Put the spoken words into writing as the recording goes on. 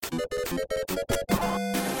Welcome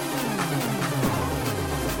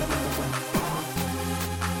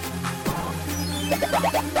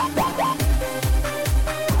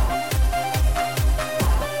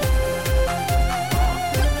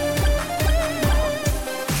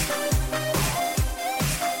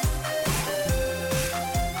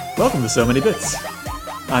to So Many Bits.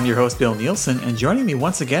 I'm your host, Bill Nielsen, and joining me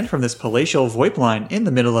once again from this palatial VoIP line in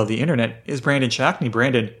the middle of the internet is Brandon Shockney.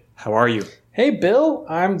 Brandon, how are you? Hey, Bill.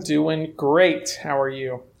 I'm doing great. How are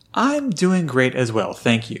you? I'm doing great as well,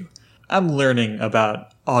 thank you. I'm learning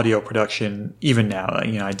about audio production even now.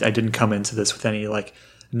 I didn't come into this with any,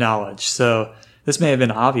 knowledge, so this may have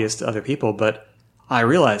been obvious to other people, but I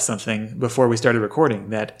realized something before we started recording,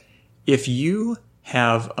 that if you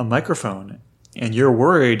have a microphone and you're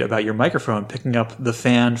worried about your microphone picking up the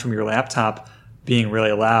fan from your laptop being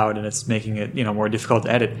really loud and it's making it, more difficult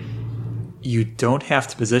to edit, you don't have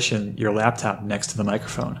to position your laptop next to the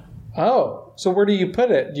microphone. Oh, so where do you put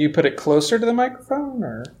it? Do you put it closer to the microphone,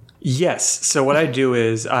 or? Yes. So what I do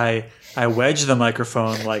is I wedge the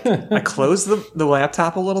microphone, I close the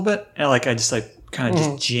laptop a little bit, and I just kind of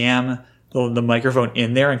just jam the microphone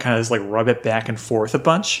in there and kind of just rub it back and forth a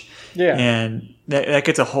bunch. Yeah. And that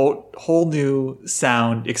gets a whole new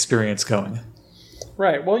sound experience going.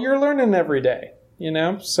 Right. Well, you're learning every day,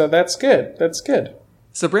 so that's good. That's good.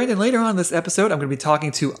 So, Brandon, later on in this episode, I'm going to be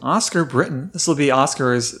talking to Oscar Brittain. This will be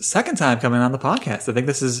Oscar's second time coming on the podcast. I think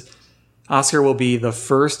Oscar will be the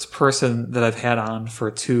first person that I've had on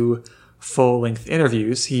for 2 full-length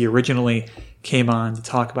interviews. He originally came on to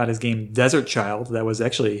talk about his game Desert Child. That was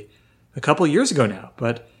actually a couple years ago now,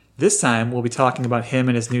 but this time we'll be talking about him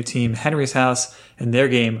and his new team, Henry's House, and their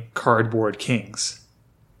game, Kardboard Kings.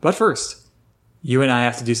 But first, you and I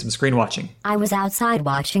have to do some screen watching. I was outside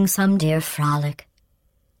watching some deer frolic.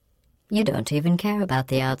 You don't even care about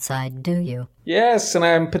the outside, do you? Yes, and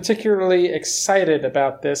I'm particularly excited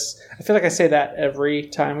about this. I feel like I say that every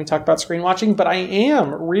time we talk about screen watching, but I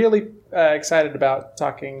am really excited about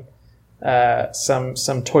talking some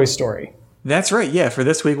Toy Story. That's right, yeah. For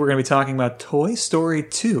this week, we're going to be talking about Toy Story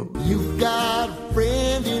 2. You've got a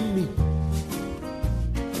friend in me.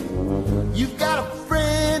 You've got a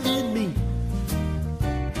friend in me.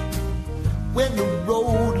 When the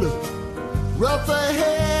road looks rough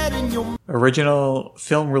ahead in your... Original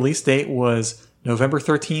film release date was November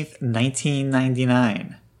 13th,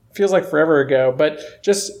 1999. Feels like forever ago, but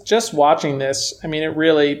just watching this,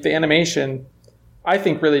 the animation, I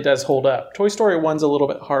think, really does hold up. Toy Story 1's a little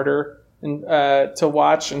bit harder to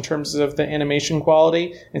watch in terms of the animation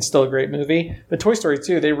quality. It's still a great movie. But Toy Story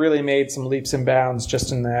 2, they really made some leaps and bounds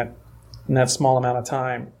just in that small amount of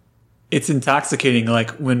time. It's intoxicating.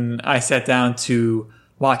 When I sat down to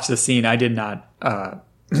watch the scene, I did not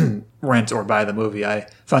rent or buy the movie. I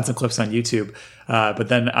found some clips on YouTube. But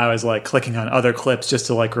then I was clicking on other clips just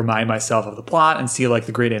to remind myself of the plot and see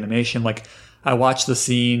the great animation. I watched the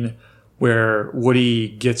scene where Woody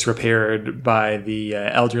gets repaired by the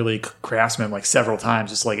elderly craftsman several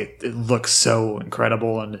times. Just it looks so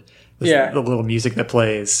incredible, and the little music that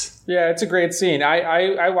plays. Yeah, it's a great scene.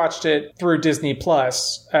 I watched it through Disney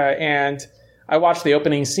Plus, and I watched the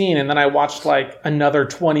opening scene, and then I watched another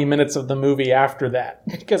 20 minutes of the movie after that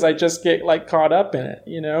because I just get caught up in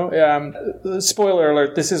it. Spoiler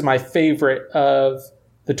alert: this is my favorite of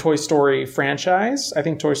the Toy Story franchise. I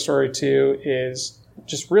think Toy Story 2 is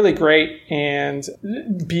just really great, and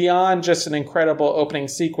beyond just an incredible opening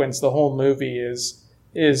sequence, the whole movie is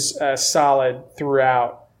solid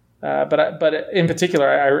throughout. But in particular,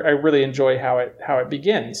 I really enjoy how it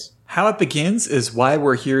begins. How it begins is why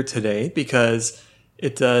we're here today, because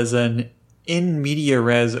it does an in media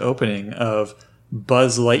res opening of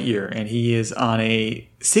Buzz Lightyear, and he is on a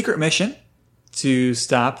secret mission to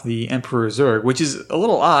stop the Emperor Zurg, which is a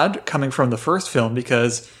little odd coming from the first film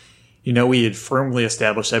because we had firmly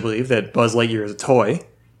established, I believe, that Buzz Lightyear is a toy,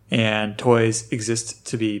 and toys exist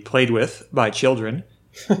to be played with by children.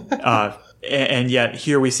 And yet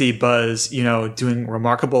here we see Buzz, doing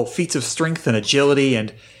remarkable feats of strength and agility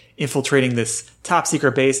and infiltrating this top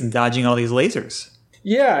secret base and dodging all these lasers.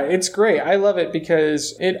 Yeah, it's great. I love it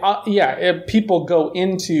because people go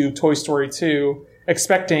into Toy Story 2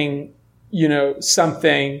 expecting,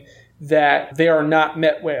 something that they are not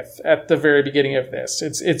met with at the very beginning of this.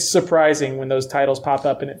 It's surprising when those titles pop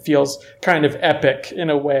up, and it feels kind of epic in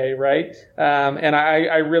a way, right? And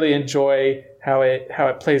I really enjoy how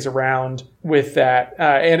it plays around with that,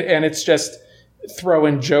 and it's just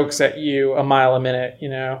throwing jokes at you a mile a minute,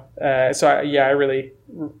 So I really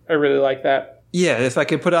like that. Yeah, if I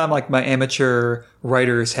could put on my amateur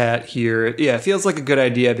writer's hat here, it feels like a good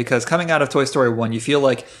idea because coming out of Toy Story 1, you feel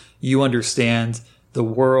like you understand the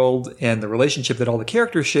world and the relationship that all the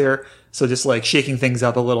characters share. So just like shaking things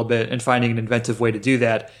up a little bit and finding an inventive way to do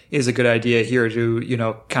that is a good idea here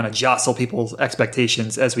to, kind of jostle people's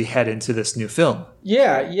expectations as we head into this new film.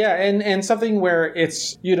 Yeah. And something where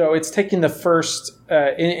it's, it's taking the first,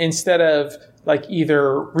 instead of like either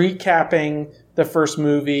recapping the first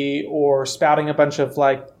movie or spouting a bunch of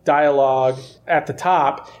like dialogue at the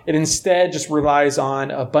top, it instead just relies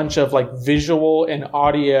on a bunch of like visual and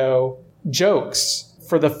audio jokes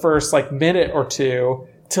for the first like minute or two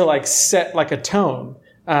to like set like a tone.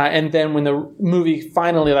 And then when the movie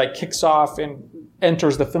finally like kicks off and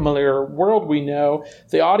enters the familiar world we know,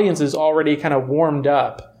 the audience is already kind of warmed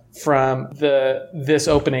up from this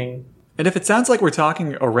opening. And if it sounds like we're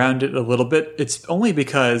talking around it a little bit, it's only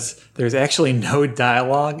because there's actually no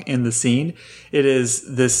dialogue in the scene. It is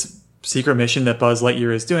this secret mission that Buzz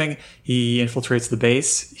Lightyear is doing. He infiltrates the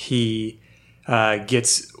base. He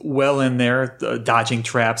gets well in there, dodging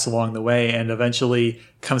traps along the way, and eventually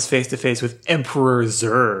comes face to face with Emperor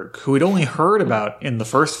Zurg, who we'd only heard about in the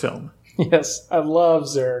first film. Yes, I love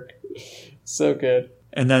Zurg. So good.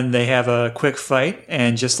 And then they have a quick fight,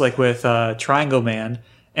 and just like with Triangle Man,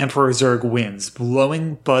 Emperor Zurg wins,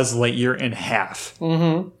 blowing Buzz Lightyear in half.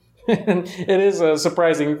 Mm-hmm. It is a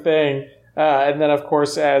surprising thing. And then, of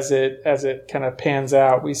course, as it kind of pans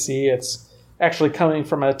out, we see it's actually coming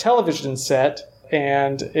from a television set,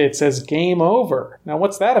 and it says "Game Over." Now,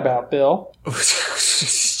 what's that about, Bill?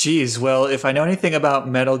 Jeez, well, if I know anything about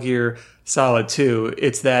Metal Gear Solid 2,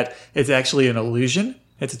 it's that it's actually an illusion.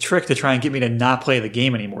 It's a trick to try and get me to not play the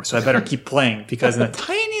game anymore, so I better keep playing, because in a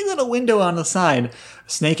tiny little window on the side,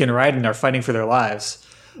 Snake and Raiden are fighting for their lives.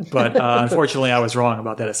 But unfortunately, I was wrong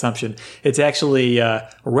about that assumption. It's actually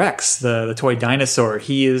Rex, the toy dinosaur.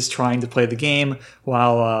 He is trying to play the game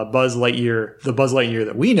while Buzz Lightyear, the Buzz Lightyear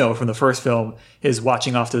that we know from the first film, is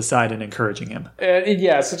watching off to the side and encouraging him.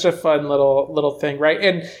 Yeah, such a fun little thing, right?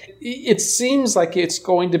 And it seems like it's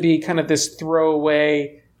going to be kind of this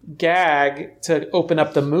throwaway gag to open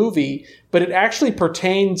up the movie, but it actually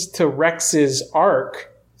pertains to Rex's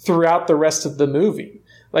arc throughout the rest of the movie.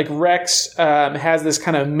 Like Rex has this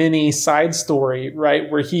kind of mini side story, right,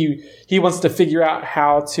 where he wants to figure out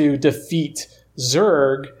how to defeat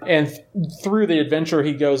Zurg, and through the adventure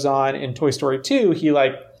he goes on in Toy Story 2,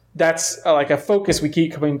 that's like a focus we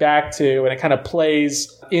keep coming back to, and it kind of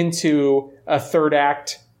plays into a third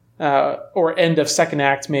act or end of second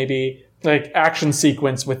act maybe, like action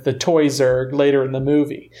sequence with the toy Zurg later in the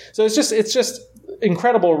movie. So it's just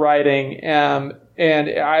incredible writing, and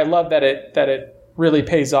I love that it really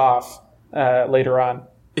pays off later on.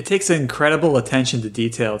 It takes incredible attention to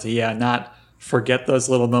detail to not forget those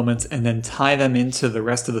little moments and then tie them into the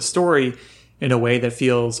rest of the story in a way that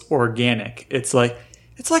feels organic. It's like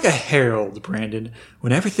a herald, Brandon.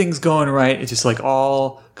 When everything's going right, it just like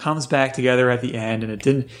all comes back together at the end,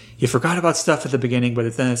 and you forgot about stuff at the beginning,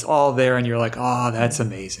 but then it's all there and you're like, oh, that's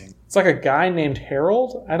amazing. It's like a guy named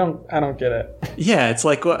Harold? I don't get it. Yeah, it's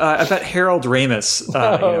like I bet Harold Ramis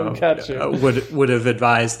would have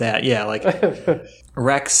advised that. Yeah, like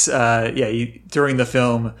Rex, during the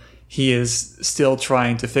film, he is still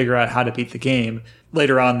trying to figure out how to beat the game.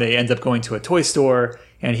 Later on, they end up going to a toy store,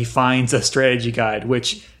 and he finds a strategy guide,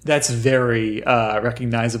 which that's very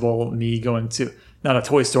recognizable. Me going to not a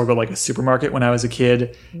toy store, but like a supermarket when I was a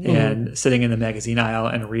kid, and sitting in the magazine aisle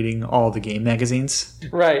and reading all the game magazines.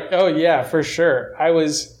 Right. Oh yeah, for sure. I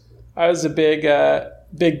was a big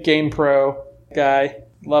Game Pro guy.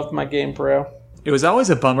 Loved my Game Pro. It was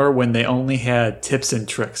always a bummer when they only had tips and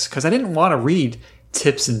tricks, because I didn't want to read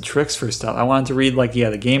tips and tricks for stuff. I wanted to read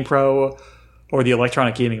the Game Pro or the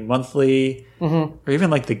Electronic Gaming Monthly, or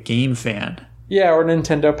even like the Game Fan. Yeah, or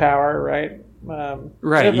Nintendo Power, right?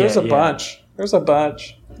 Right. There's a bunch. There's a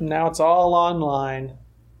bunch. Now it's all online.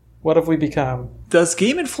 What have we become? Does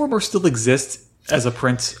Game Informer still exist as a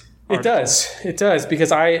print article? It does,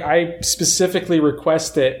 because I specifically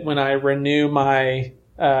request it when I renew my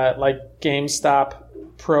GameStop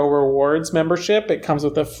Pro Rewards membership. It comes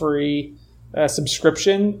with a free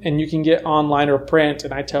subscription, and you can get online or print,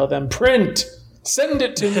 and I tell them, print! Send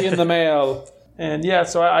it to me in the mail. And yeah,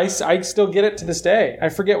 so I still get it to this day. I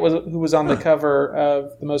forget who was on the cover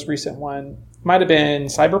of the most recent one. Might have been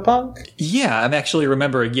Cyberpunk? Yeah, I'm actually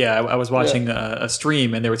remembering. Yeah, I was watching a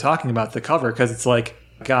stream, and they were talking about the cover, because it's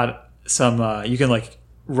got some, you can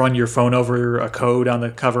run your phone over a code on the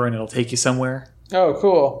cover, and it'll take you somewhere. Oh,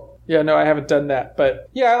 cool. Yeah, no, I haven't done that. But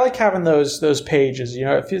yeah, I like having those pages.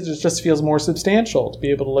 It just feels more substantial to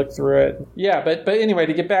be able to look through it. Yeah, but anyway,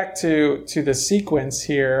 to get back to the sequence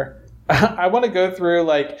here, I want to go through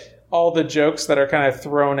all the jokes that are kind of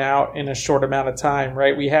thrown out in a short amount of time,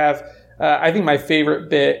 right? We have I think my favorite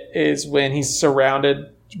bit is when he's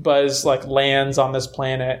surrounded. Buzz like lands on this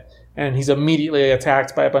planet, and he's immediately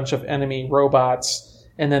attacked by a bunch of enemy robots.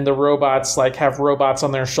 And then the robots like have robots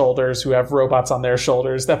on their shoulders who have robots on their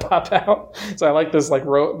shoulders that pop out. So I like this like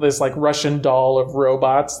this like Russian doll of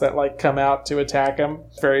robots that like come out to attack him.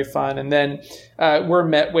 It's very fun. And then we're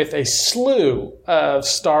met with a slew of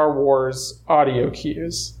Star Wars audio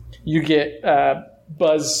cues. You get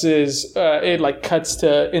Buzz's it like cuts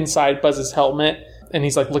to inside Buzz's helmet, and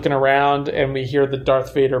he's like looking around, and we hear the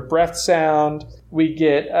Darth Vader breath sound. We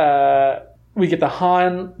get the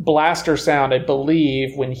Han blaster sound, I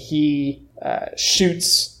believe, when he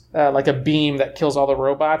shoots like a beam that kills all the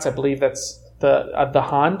robots. I believe that's the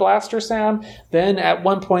Han blaster sound. Then at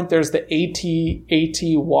one point there's the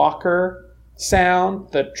AT Walker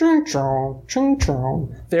sound, the chung chung chung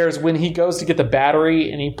chung. There's when he goes to get the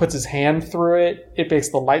battery and he puts his hand through it. It makes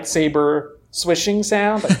the lightsaber swishing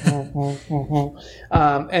sound. Like,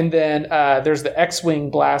 and then there's the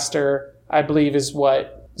X-Wing blaster, I believe is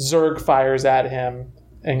what Zurg fires at him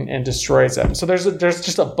and destroys him. So there's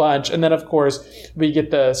just a bunch. And then, of course, we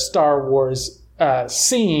get the Star Wars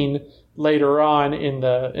scene later on in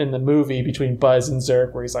the movie between Buzz and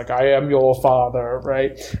Zurg, where he's like, "I am your father,"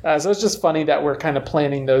 right? So it's just funny that we're kind of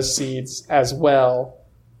planting those seeds as well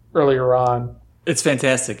earlier on. It's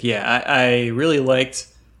fantastic. Yeah, I really liked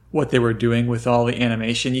what they were doing with all the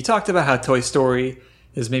animation. You talked about how Toy Story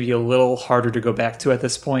is maybe a little harder to go back to at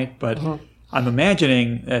this point, but I'm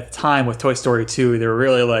imagining at the time with Toy Story 2, they were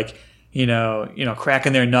really like,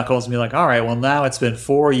 cracking their knuckles and be like, all right, well, now it's been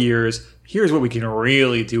 4 years. Here's what we can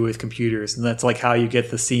really do with computers. And that's like how you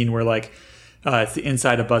get the scene where like it's the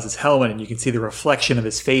inside of Buzz's helmet and you can see the reflection of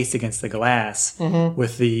his face against the glass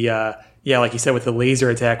with the, like you said, with the laser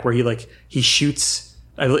attack where he shoots,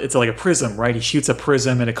 it's like a prism, right? He shoots a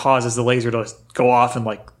prism and it causes the laser to go off in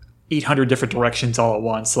like 800 different directions all at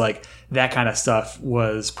once. Like that kind of stuff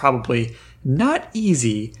was probably not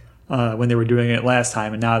easy when they were doing it last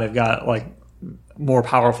time, and now they've got like more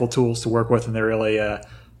powerful tools to work with, and they're really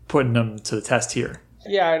putting them to the test here.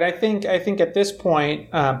 Yeah, and I think at this point,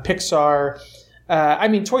 Pixar.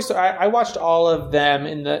 Toy Story. I watched all of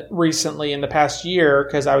them recently in the past year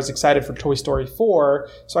because I was excited for Toy Story 4.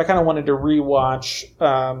 So I kind of wanted to rewatch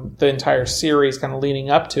the entire series, kind of leading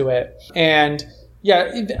up to it. And yeah,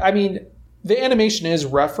 the animation is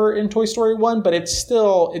rougher in Toy Story 1, but it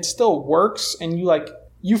still works, and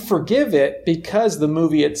you forgive it because the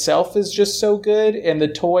movie itself is just so good, and the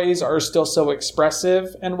toys are still so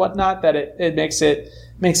expressive and whatnot that it makes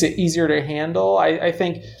it easier to handle. I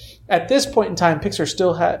think at this point in time, Pixar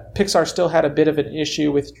still had a bit of an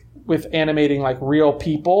issue with animating like real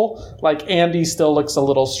people. Like Andy still looks a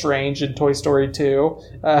little strange in Toy Story 2.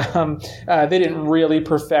 They didn't really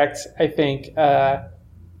perfect, I think,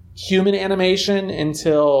 human animation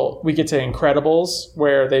until we get to Incredibles,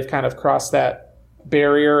 where they've kind of crossed that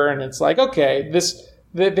barrier, and it's like, okay,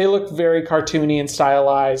 they look very cartoony and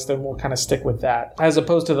stylized, and we'll kind of stick with that, as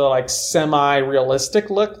opposed to the like semi-realistic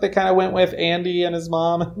look they kind of went with Andy and his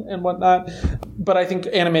mom and whatnot. But I think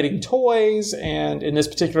animating toys, and in this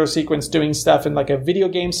particular sequence doing stuff in like a video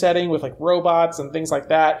game setting with like robots and things like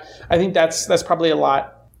that, I think that's probably a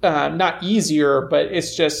lot not easier, but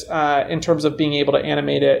it's just in terms of being able to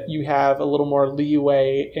animate it, you have a little more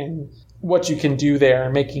leeway in what you can do there,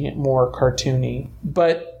 making it more cartoony.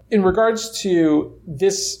 But in regards to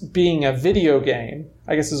this being a video game,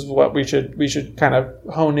 I guess is what we should kind of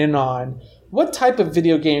hone in on. What type of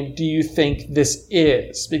video game do you think this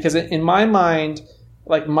is? Because in my mind,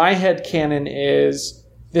 like my headcanon is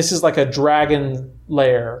this is like a Dragon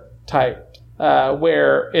Lair type,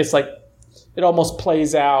 where it's like it almost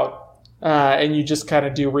plays out and you just kind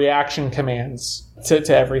of do reaction commands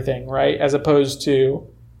to everything, right? As opposed to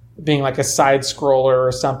being like a side scroller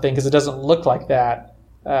or something, because it doesn't look like that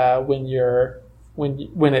when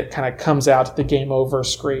it kind of comes out at the game over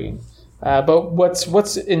screen. But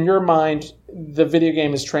what's in your mind the video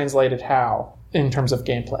game is translated how in terms of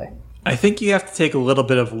gameplay? I think you have to take a little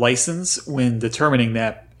bit of license when determining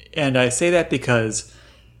that. And I say that because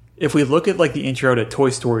if we look at like the intro to Toy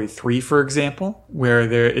Story 3, for example, where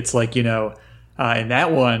it's like, in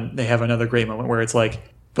that one, they have another great moment where it's like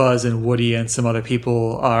Buzz and Woody and some other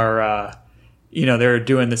people are, they're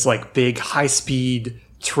doing this like big high speed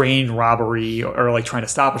train robbery or like trying to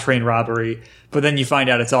stop a train robbery. But then you find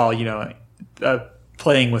out it's all,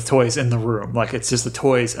 playing with toys in the room. Like it's just the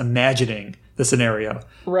toys imagining the scenario.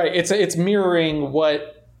 Right. It's mirroring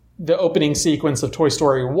what the opening sequence of Toy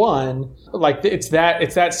Story 1, like it's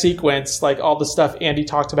that sequence, like all the stuff Andy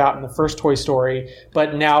talked about in the first Toy Story,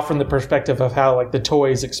 but now from the perspective of how like the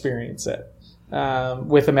toys experience it.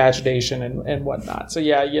 with imagination and whatnot. So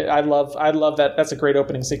yeah, I love that. That's a great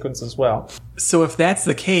opening sequence as well. So if that's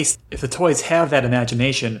the case, if the toys have that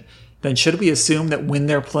imagination, then should we assume that when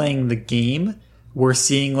they're playing the game, we're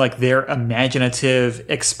seeing like their imaginative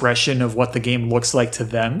expression of what the game looks like to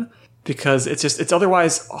them? Because it's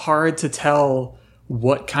otherwise hard to tell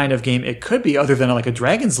what kind of game it could be other than like a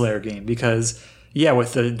Dragon's Lair game. Because yeah,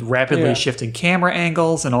 with the rapidly shifting camera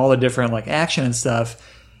angles and all the different like action and stuff,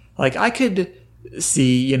 like I could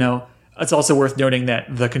see, you know, it's also worth noting that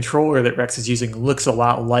the controller that Rex is using looks a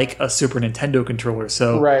lot like a Super Nintendo controller.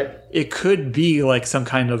 So it could be like some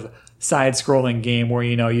kind of side-scrolling game where,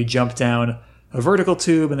 you know, you jump down a vertical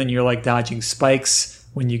tube and then you're like dodging spikes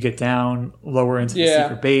when you get down lower into the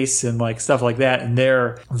secret base and like stuff like that. And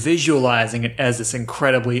they're visualizing it as this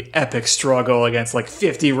incredibly epic struggle against like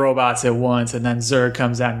 50 robots at once. And then Zurg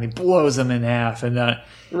comes out and he blows them in half. And then,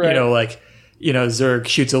 you know, Zurg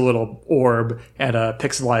shoots a little orb at a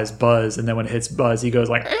pixelized Buzz. And then when it hits Buzz, he goes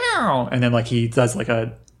like, ow! And then like he does like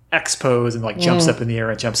a X pose and like jumps up in the air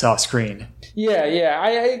and jumps off screen.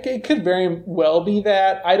 It could very well be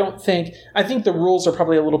that. I think the rules are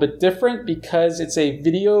probably a little bit different because it's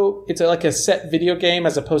like a set video game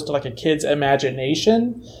as opposed to like a kid's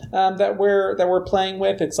imagination that we're playing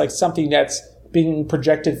with. It's like something that's being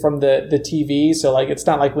projected from the TV. So like it's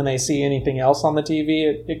not like when they see anything else on the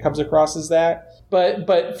TV, it comes across as that.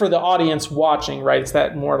 But for the audience watching, right, it's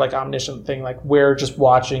that more like omniscient thing. Like we're just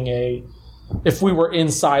watching if we were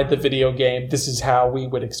inside the video game, this is how we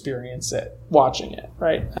would experience it, watching it,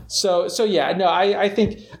 right? So yeah, no, I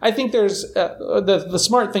think there's the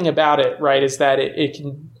smart thing about it, right, is that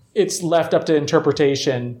it's left up to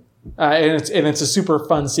interpretation, and it's a super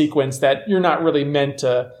fun sequence that you're not really meant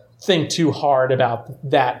to think too hard about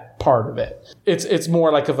that part of it. It's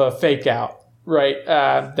more like of a fake out, right?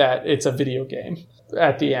 That it's a video game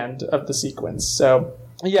at the end of the sequence. So.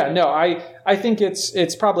 Yeah, no, I think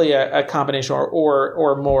it's probably a combination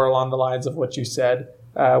or more along the lines of what you said,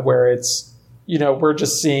 where it's, you know, we're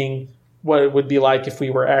just seeing what it would be like if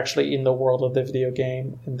we were actually in the world of the video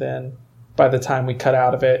game. And then by the time we cut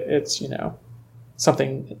out of it, it's, you know,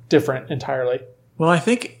 something different entirely. Well, I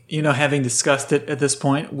think, you know, having discussed it at this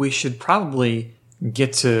point, we should probably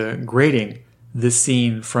get to grading this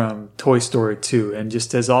scene from Toy Story 2. And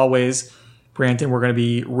just as always, Brandon, we're going to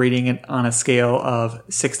be rating it on a scale of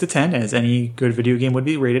 6 to 10, as any good video game would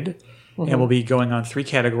be rated. Mm-hmm. And we'll be going on 3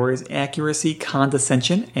 categories: accuracy,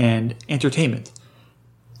 condescension, and entertainment.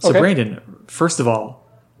 So, okay. Brandon, first of all,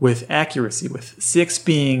 with accuracy, with 6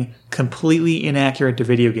 being completely inaccurate to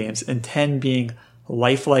video games and 10 being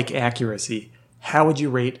lifelike accuracy, how would you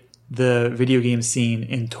rate the video game scene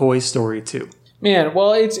in Toy Story 2? Man,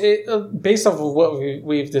 well, it's based off of what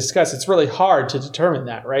we've discussed. It's really hard to determine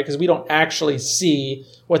that, right? Because we don't actually see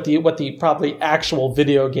what the probably actual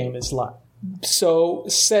video game is like. So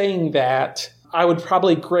saying that, I would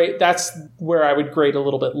probably grade. That's where I would grade a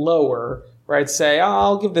little bit lower, right? Say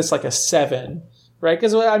I'll give this like a 7, right?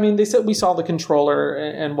 Because I mean, they said we saw the controller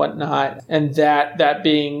and whatnot, and that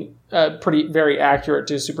being very accurate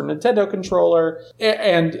to a Super Nintendo controller,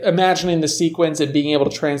 and imagining the sequence and being able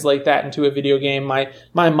to translate that into a video game, my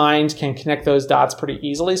mind can connect those dots pretty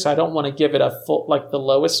easily. So I don't want to give it a full, like the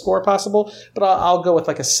lowest score possible, but I'll go with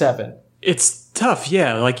like a 7. It's tough,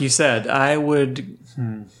 yeah. Like you said, I'm going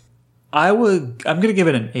to give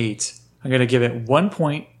it an 8. I'm going to give it 1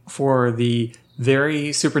 point for the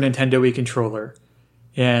very Super Nintendo-y controller,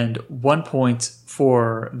 and 1 point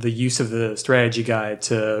for the use of the strategy guide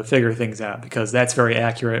to figure things out, because that's very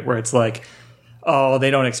accurate, where it's like, oh,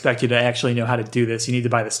 they don't expect you to actually know how to do this. You need to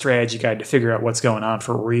buy the strategy guide to figure out what's going on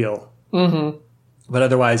for real. Mm-hmm. But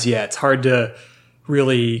otherwise, yeah, it's hard to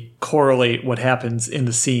really correlate what happens in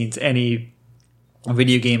the scene to any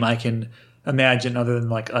video game I can imagine other than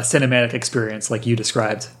like a cinematic experience like you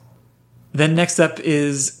described. Then next up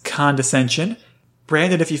is condescension.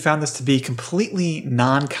 Brandon, if you found this to be completely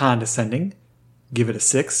non-condescending, give it a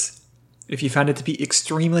 6. If you found it to be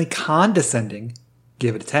extremely condescending,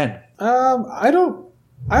 give it a 10. I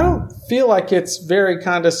don't feel like it's very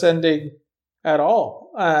condescending at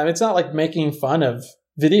all. It's not like making fun of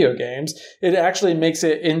video games. It actually makes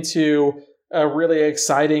it into a really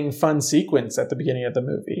exciting, fun sequence at the beginning of the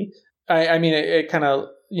movie. I mean, it kind of,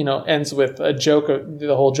 you know, ends with a joke,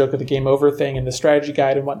 the whole joke of the game over thing and the strategy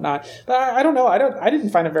guide and whatnot. But I don't know. I didn't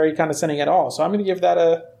find it very condescending at all. So I'm going to give that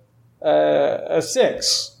a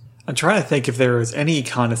 6. I'm trying to think if there was any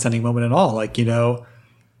condescending moment at all. Like, you know,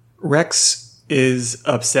 Rex is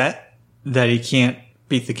upset that he can't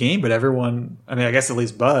beat the game, but everyone, I mean, I guess at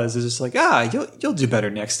least Buzz is just like, you'll do better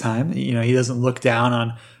next time. You know, he doesn't look down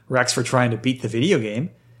on Rex for trying to beat the video game.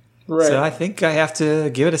 Right. So I think I have to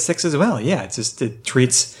give it a 6 as well. Yeah, it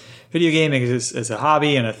treats video gaming as a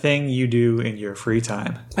hobby and a thing you do in your free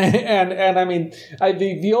time. And I mean,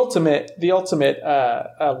 the ultimate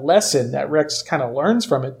lesson that Rex kind of learns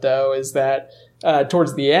from it, though, is that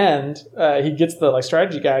towards the end, he gets the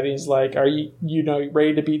strategy guide, and he's like, "Are you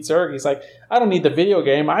ready to beat Zerg?" He's like, "I don't need the video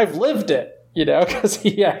game. I've lived it." Because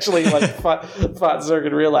he actually fought Zerg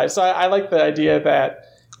in real life. So I like the idea that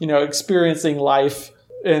experiencing life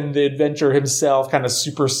and the adventure himself kind of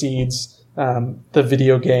supersedes the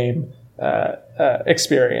video game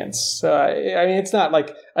experience. So I mean, it's not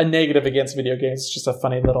like a negative against video games. It's just a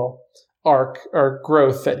funny little arc or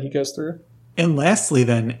growth that he goes through. And lastly,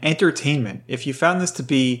 then, entertainment. If you found this to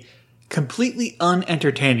be completely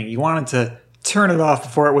unentertaining, you wanted to turn it off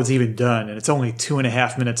before it was even done, and it's only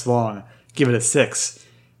 2.5 minutes long, give it a 6.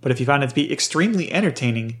 But if you found it to be extremely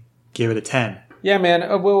entertaining, give it a 10. Yeah, man.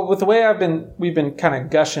 Well, with the way we've been kind of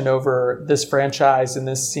gushing over this franchise and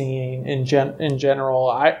this scene in general,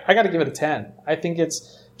 I got to give it a 10. I think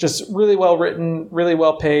it's just really well written, really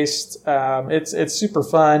well paced. It's super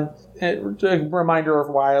fun. A reminder of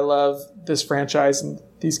why I love this franchise and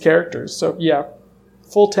these characters. So yeah,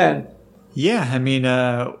 full 10. Yeah, I mean,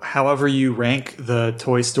 however you rank the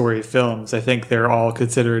Toy Story films, I think they're all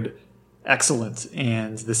considered excellent,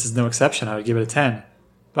 and this is no exception. I would give it a 10.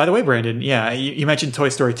 By the way, Brandon, yeah, you mentioned Toy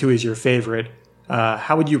Story 2 is your favorite.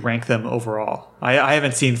 How would you rank them overall? I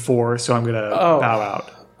haven't seen 4, so I'm going to bow out.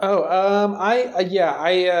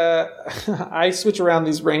 I switch around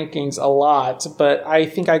these rankings a lot, but I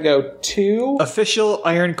think I go 2. Official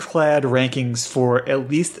ironclad rankings for at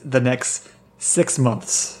least the next 6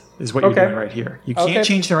 months is what you're doing right here. You can't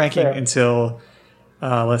change the ranking until,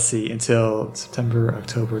 until September,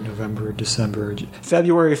 October, November, December,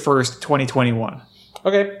 February 1st, 2021.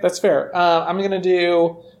 Okay, that's fair. I'm gonna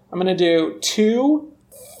do 2,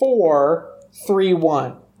 4, 3,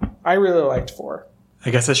 1. I really liked 4. I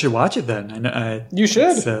guess I should watch it then. You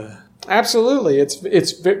should. Absolutely,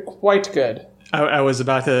 it's quite good. I was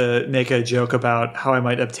about to make a joke about how I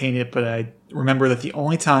might obtain it, but I remember that the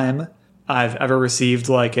only time I've ever received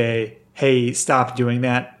a "Hey, stop doing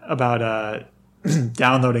that" about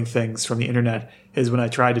downloading things from the internet is when I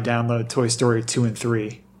tried to download Toy Story 2 and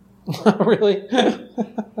 3. Really?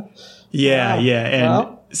 Yeah.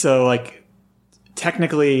 And so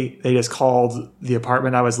technically they just called the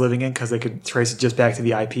apartment I was living in because they could trace it just back to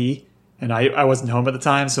the IP. And I wasn't home at the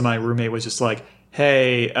time, so my roommate was just like,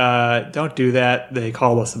 "Hey, don't do that." They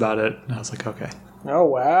called us about it. And I was like, okay. Oh,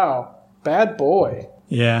 wow. Bad boy.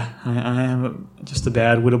 Yeah, I am just a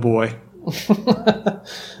bad little boy.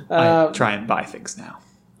 I try and buy things now.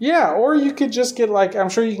 Yeah, or you could just get I'm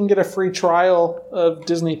sure you can get a free trial of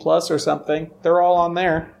Disney Plus or something. They're all on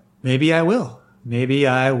there. Maybe I will.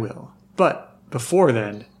 But before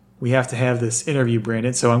then, we have to have this interview,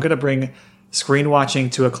 Brandon. So I'm going to bring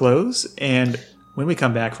Screenwatching to a close. And when we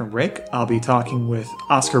come back from break, I'll be talking with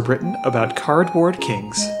Oscar Brittain about Kardboard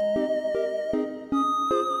Kings.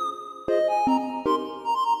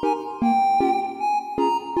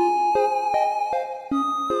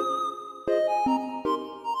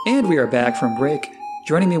 And we are back from break.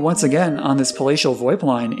 Joining me once again on this palatial VoIP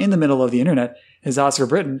line in the middle of the internet is Oscar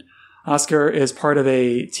Brittain. Oscar is part of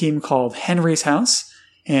a team called Henry's House,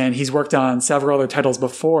 and he's worked on several other titles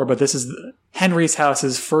before, but this is Henry's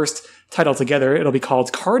House's first title together. It'll be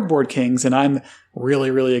called Kardboard Kings, and I'm really,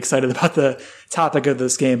 really excited about the topic of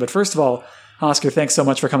this game. But first of all, Oscar, thanks so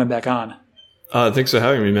much for coming back on. Thanks for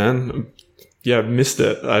having me, man. Yeah, I've missed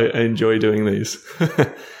it. I enjoy doing these.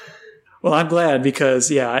 Well, I'm glad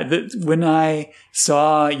because, when I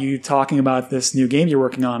saw you talking about this new game you're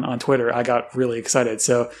working on Twitter, I got really excited.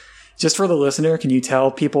 So just for the listener, can you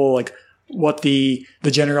tell people what the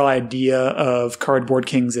general idea of Kardboard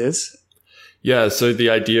Kings is? Yeah, so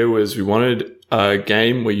the idea was we wanted a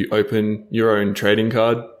game where you open your own trading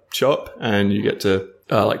card shop and you get to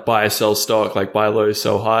buy or sell stock, buy low,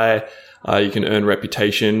 sell high. You can earn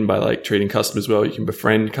reputation by treating customers well. You can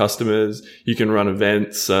befriend customers. You can run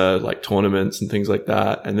events, tournaments and things like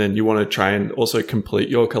that. And then you want to try and also complete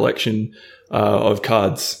your collection, of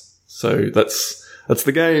cards. So that's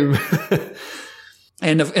the game.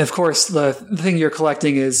 And of course, the thing you're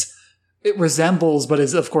collecting it resembles, but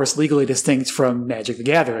is of course legally distinct from Magic the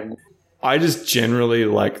Gathering. I just generally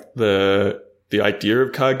like the idea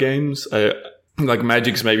of card games.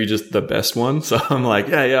 Magic's maybe just the best one. So I'm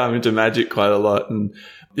I'm into Magic quite a lot. And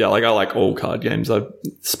I like all card games. I've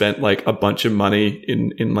spent a bunch of money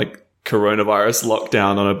in coronavirus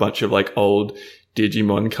lockdown on a bunch of old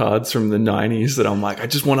Digimon cards from the 90s that I'm I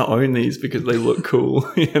just want to own these because they look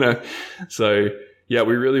cool, So we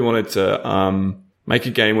really wanted to, make a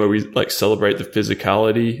game where we like celebrate the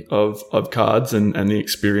physicality of cards and the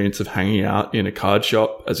experience of hanging out in a card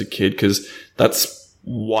shop as a kid, because that's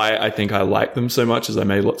why I think I like them so much, is I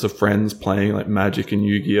made lots of friends playing like Magic and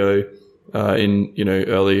Yu-Gi-Oh! In, you know,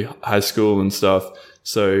 early high school and stuff.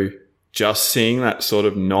 So just seeing that sort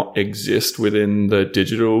of not exist within the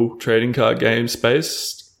digital trading card game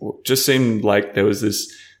space just seemed like there was this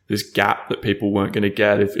gap that people weren't going to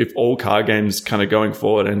get. If all card games kind of going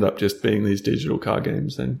forward end up just being these digital card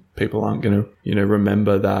games, then people aren't going to, you know,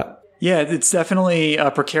 remember that. Yeah, it's definitely a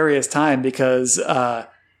precarious time because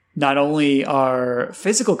not only are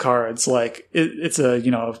physical cards, like it's a,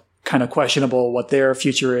 you know, kind of questionable what their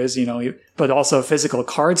future is, you know, but also physical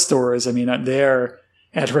card stores, I mean, they're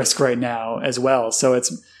at risk right now as well. So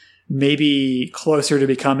it's maybe closer to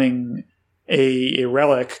becoming a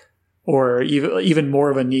relic or even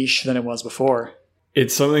more of a niche than it was before.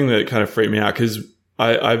 It's something that kind of freaked me out because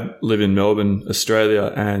I live in Melbourne,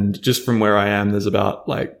 Australia, and just from where I am, there's about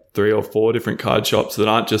like 3 or 4 different card shops that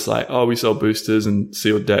aren't just like, oh, we sell boosters and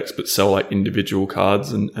sealed decks, but sell like individual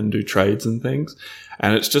cards and do trades and things.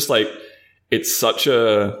 And it's just like, it's such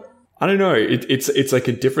a, I don't know, it's like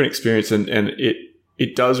a different experience, and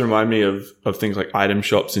it does remind me of things like item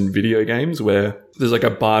shops in video games where there's like a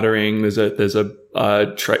bartering, there's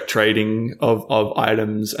a trading of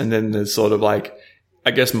items, and then there's sort of like, I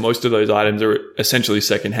guess most of those items are essentially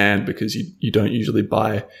secondhand because you don't usually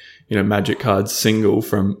buy, you know, Magic cards single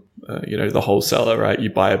from, you know, the wholesaler, right? You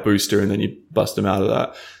buy a booster and then you bust them out of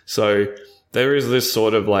that. So there is this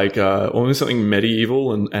sort of like, almost something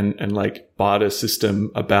medieval and like barter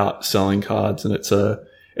system about selling cards. And it's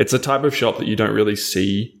a type of shop that you don't really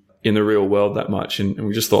see in the real world that much. And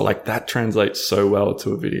we just thought like that translates so well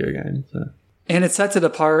to a video game. So. And it sets it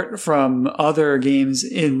apart from other games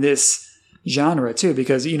in this genre too,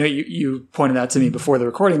 because, you know, you pointed out to me before the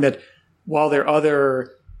recording that while there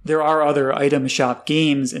are other item shop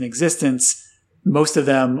games in existence, most of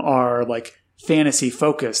them are like fantasy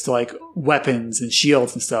focused, like weapons and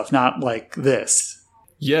shields and stuff, not like this.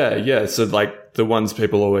 Yeah. So like the ones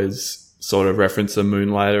people always sort of reference are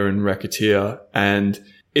Moonlighter and Racketeer, and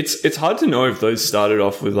it's hard to know if those started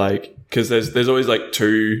off with like, because there's always like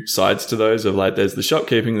 2 sides to those of like, there's the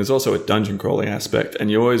shopkeeping, there's also a dungeon crawling aspect, and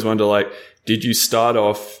you always wonder like, did you start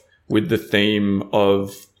off with the theme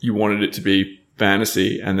of you wanted it to be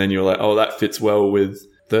fantasy and then you're like, oh, that fits well with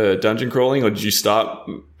the dungeon crawling? Or did you start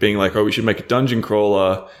being like, oh, we should make a dungeon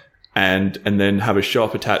crawler and then have a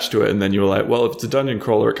shop attached to it? And then you were like, well, if it's a dungeon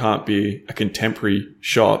crawler, it can't be a contemporary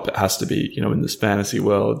shop. It has to be, you know, in this fantasy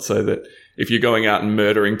world, so that if you're going out and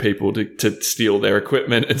murdering people to steal their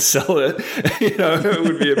equipment and sell it, you know, it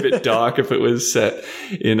would be a bit dark if it was set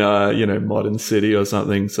in a, you know, modern city or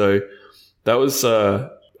something. So that was a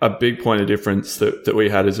big point of difference that we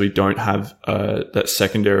had, is we don't have that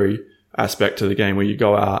secondary aspect to the game where you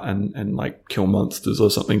go out and like kill monsters or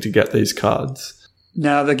something to get these cards.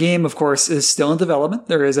 Now, the game, of course, is still in development.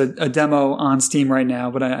 There is a demo on Steam right now,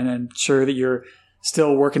 but I'm sure that you're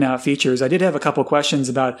still working out features. I did have a couple questions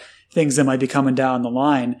about things that might be coming down the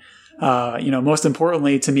line. You know, most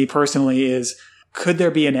importantly to me personally is, could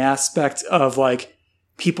there be an aspect of like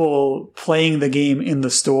people playing the game in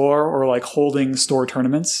the store or like holding store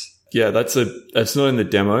tournaments? Yeah, that's not in the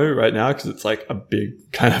demo right now because it's like a big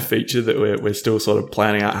kind of feature that we're still sort of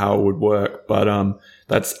planning out how it would work. But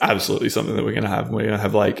that's absolutely something that we're going to have. We're going to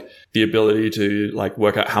have like the ability to like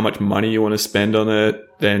work out how much money you want to spend on it.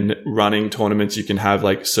 Then running tournaments, you can have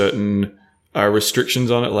like certain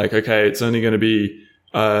restrictions on it. Like, okay, it's only going to be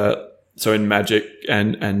so in Magic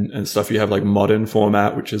and stuff, you have like modern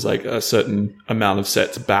format, which is like a certain amount of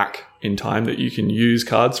sets back in time that you can use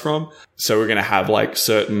cards from. So we're going to have like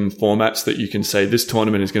certain formats that you can say this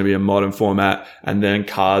tournament is going to be a modern format, and then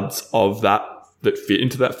cards of that fit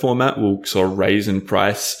into that format will sort of raise in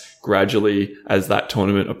price gradually as that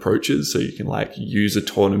tournament approaches. So you can like use a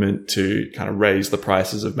tournament to kind of raise the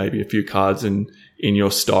prices of maybe a few cards in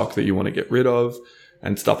your stock that you want to get rid of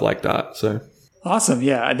and stuff like that. So awesome.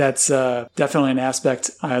 Yeah, that's definitely an aspect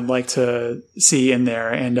I'd like to see in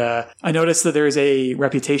there. And I noticed that there's a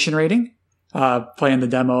reputation rating, playing the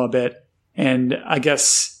demo a bit. And I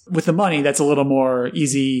guess with the money, that's a little more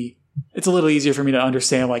easy. It's a little easier for me to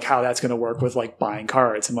understand like how that's going to work with like buying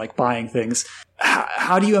cards and like buying things.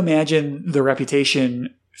 How do you imagine the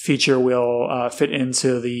reputation feature will fit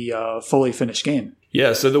into the fully finished game.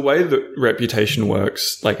 Yeah, so the way that reputation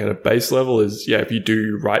works, like at a base level, is if you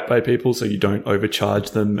do right by people, so you don't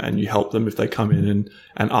overcharge them and you help them if they come in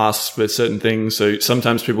and ask for certain things. So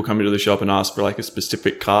sometimes people come into the shop and ask for like a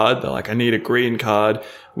specific card. They're like, I need a green card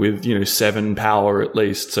with 7 power at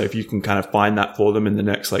least. So if you can kind of find that for them in the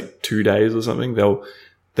next like 2 days or something,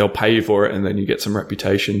 they'll pay you for it, and then you get some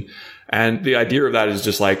reputation. And the idea of that is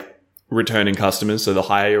just like returning customers. So the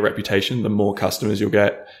higher your reputation, the more customers you'll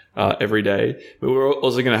get every day. But we're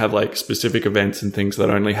also going to have like specific events and things that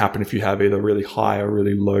only happen if you have either really high or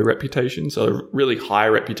really low reputation. So really high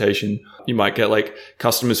reputation, you might get like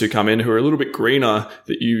customers who come in who are a little bit greener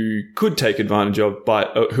that you could take advantage of,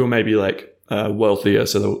 but who are maybe like wealthier,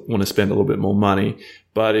 so they'll want to spend a little bit more money.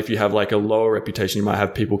 But if you have like a lower reputation, you might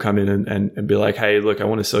have people come in and be like, hey, look, I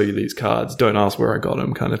want to sell you these cards. Don't ask where I got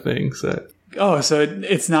them, kind of thing. So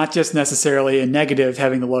it's not just necessarily a negative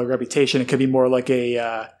having the low reputation. It could be more like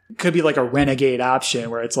a renegade option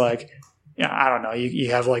where it's like, I don't know,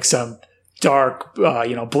 you have like some dark,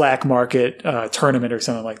 black market tournament or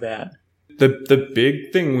something like that. The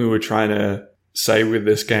big thing we were trying to say with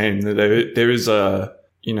this game, that there is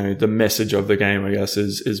the message of the game, I guess,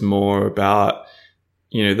 is more about,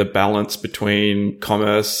 the balance between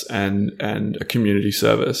commerce and a community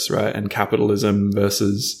service, right? And capitalism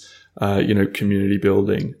versus, community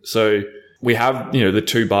building. So we have, the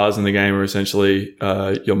 2 bars in the game are essentially,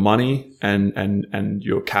 your money and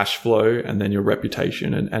your cash flow, and then your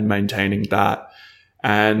reputation and maintaining that.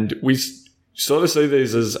 And we sort of see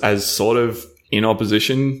these as sort of in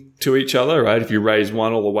opposition to each other, right? If you raise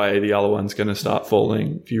one all the way, the other one's going to start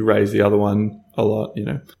falling. If you raise the other one a lot,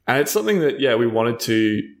 And it's something that, we wanted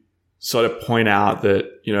to sort of point out that,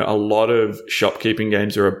 a lot of shopkeeping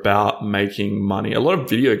games are about making money. A lot of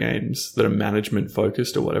video games that are management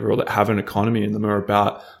focused or whatever, or that have an economy in them, are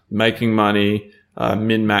about making money,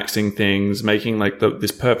 min-maxing things, making like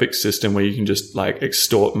this perfect system where you can just like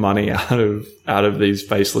extort money out of these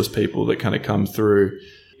faceless people that kind of come through.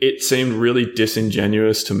 It seemed really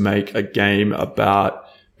disingenuous to make a game about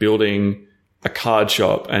building a card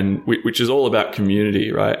shop, and which is all about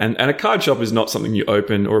community, right? And a card shop is not something you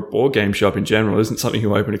open, or a board game shop in general isn't something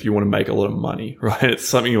you open if you want to make a lot of money, right? It's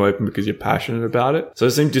something you open because you're passionate about it. So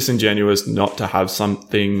it seemed disingenuous not to have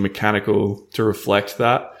something mechanical to reflect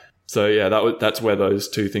that. So that's where those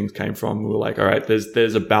two things came from. We were like, all right,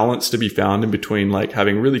 there's a balance to be found in between like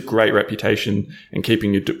having really great reputation and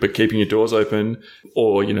keeping your doors open,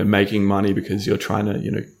 or, making money because you're trying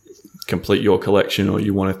to, complete your collection, or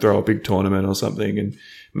you want to throw a big tournament or something, and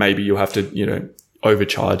maybe you'll have to,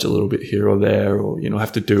 overcharge a little bit here or there, or,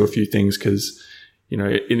 have to do a few things because, in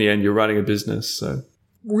the end you're running a business. So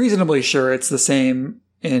reasonably sure it's the same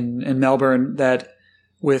in Melbourne, that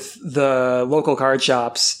with the local card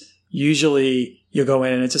shops, usually you'll go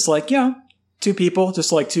in and it's just like, 2 people,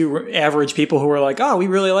 just like 2 average people who are like, oh, we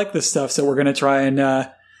really like this stuff, so we're going to try and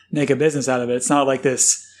make a business out of it. It's not like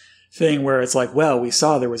this thing where it's like, well, we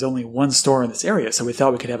saw there was only one store in this area, so we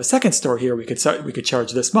thought we could have a second store here. We could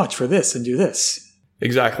charge this much for this and do this.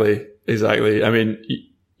 Exactly. I mean,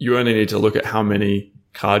 you only need to look at how many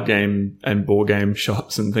card game and board game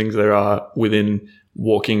shops and things there are within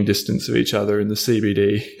walking distance of each other in the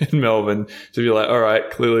CBD in Melbourne to be like, all right,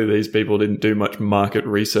 clearly these people didn't do much market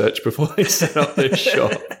research before they set up their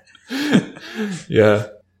shop. Yeah.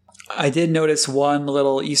 I did notice one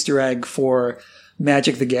little Easter egg for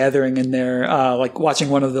Magic the Gathering in there, like watching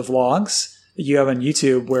one of the vlogs that you have on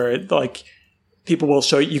YouTube where like people will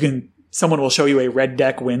show someone will show you a red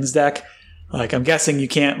deck wins deck. Like I'm guessing you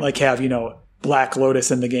can't like have, Black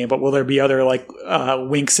Lotus in the game, but will there be other like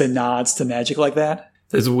winks and nods to Magic like that?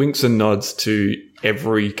 There's winks and nods to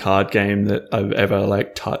every card game that I've ever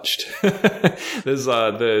like touched. There's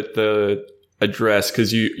the address,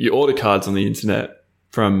 because you order cards on the internet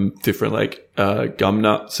from different like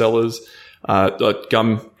Gumnut sellers.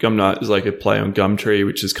 Gumnut is like a play on Gumtree,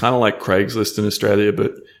 which is kind of like Craigslist in Australia,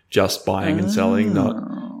 but just buying and selling,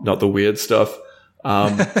 not the weird stuff.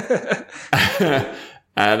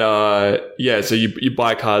 And so you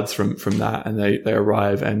buy cards from that, and they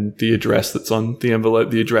arrive, and the address that's on the envelope,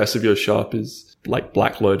 the address of your shop is like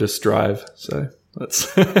Black Lotus Drive. So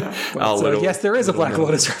that's yes, there is a Black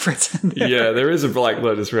Lotus reference in there. Yeah, there is a Black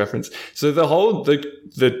Lotus reference. So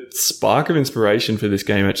the spark of inspiration for this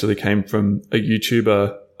game actually came from a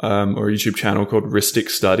YouTuber or a YouTube channel called Ristic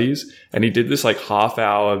Studies, and he did this like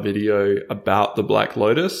half-hour video about the Black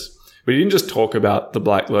Lotus. But he didn't just talk about the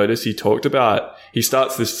Black Lotus. He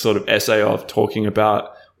starts this sort of essay of talking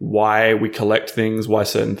about why we collect things, why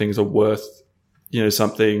certain things are worth,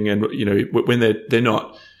 something. And, when they're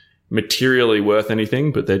not materially worth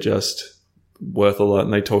anything, but they're just worth a lot.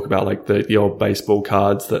 And they talk about like the old baseball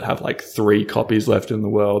cards that have like 3 copies left in the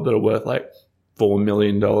world that are worth like $4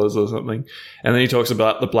 million or something. And then he talks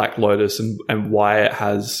about the Black Lotus and why it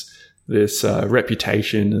has this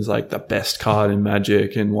reputation as like the best card in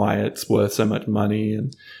Magic and why it's worth so much money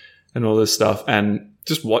and all this stuff. And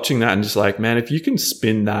just watching that and just like, man, if you can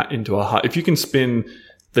spin that into if you can spin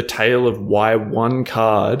the tale of why one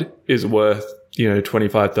card is worth,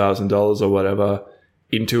 $25,000 or whatever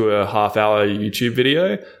into a half-hour YouTube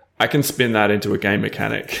video, I can spin that into a game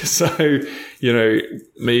mechanic. So,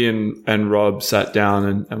 me and Rob sat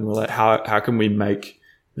down and we're like, how can we make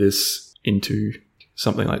this into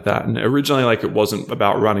something like that? And originally, like, it wasn't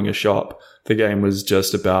about running a shop. The game was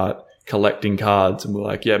just about collecting cards. And we're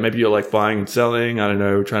like, yeah, maybe you're like buying and selling. I don't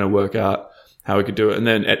know. We're trying to work out how we could do it. And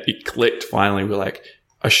then it clicked finally. We're like,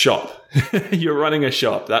 a shop. You're running a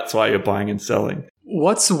shop. That's why you're buying and selling.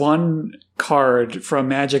 What's one card from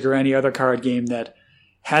Magic or any other card game that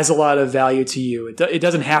has a lot of value to you? It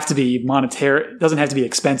doesn't have to be monetary. It doesn't have to be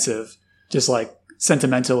expensive, just like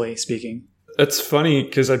sentimentally speaking. It's funny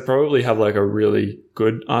because I'd probably have like a really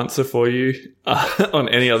good answer for you on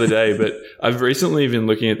any other day. But I've recently been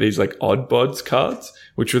looking at these like odd bods cards,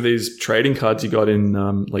 which were these trading cards you got in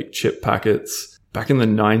like chip packets back in the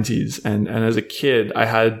 90s. And as a kid, I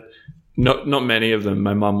had not many of them.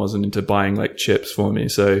 My mum wasn't into buying like chips for me.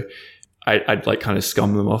 So I'd like kind of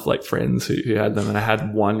scum them off like friends who had them. And I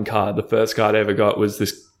had one card. The first card I ever got was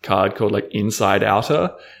this card called like Inside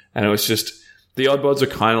Outer. And it was just, the oddbods are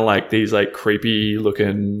kind of like these like creepy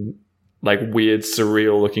looking, like weird,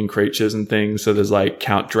 surreal looking creatures and things. So there's like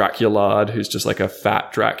Count Draculard, who's just like a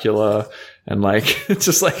fat Dracula. And like, it's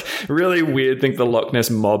just like really weird. Think the Loch Ness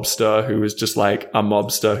mobster, who was just like a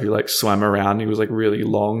mobster who like swam around. He was like really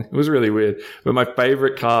long. It was really weird. But my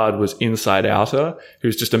favorite card was Inside Outer,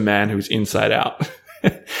 who's just a man who's inside out.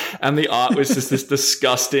 And the art was just this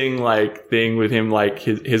disgusting like thing with him, like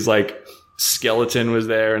his like skeleton was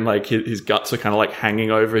there and like his guts were kind of like hanging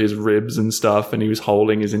over his ribs and stuff. And he was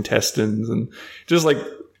holding his intestines and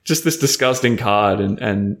just this disgusting card.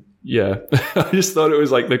 And yeah, I just thought it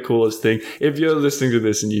was like the coolest thing. If you're listening to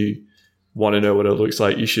this and you want to know what it looks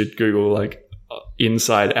like, you should Google like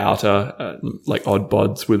Inside Outer, like odd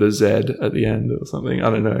bods with a Z at the end or something.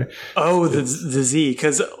 I don't know. Oh, the Z.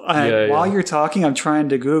 Because while you're talking, I'm trying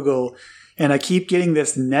to Google and I keep getting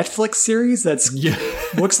this Netflix series that's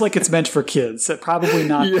looks like it's meant for kids. Probably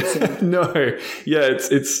not. No. Yeah,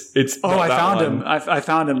 it's. Oh, I found him. I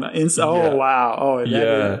found him. Wow.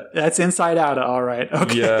 Oh, that's Inside Out. All right.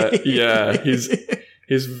 Okay. Yeah.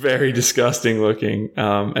 He's very disgusting looking.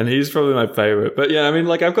 And he's probably my favorite. But yeah, I mean,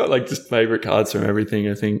 like I've got like just favorite cards from everything.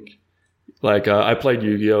 I think like I played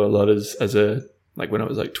Yu-Gi-Oh a lot as like when I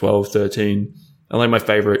was like 12, 13. And like my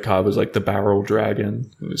favorite card was like the Barrel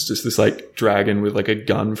Dragon. It was just this like dragon with like a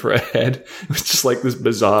gun for a head. It was just like this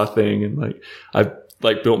bizarre thing. And like I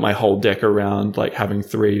like built my whole deck around like having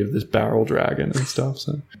 3 of this Barrel Dragon and stuff.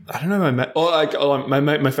 So I don't know.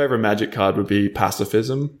 My favorite Magic card would be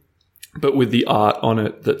Pacifism, but with the art on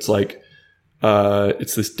it that's like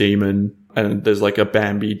it's this demon and there's like a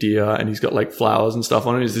Bambi deer and he's got like flowers and stuff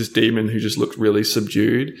on it. It's this demon who just looked really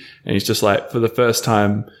subdued and he's just like for the first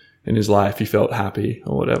time in his life, he felt happy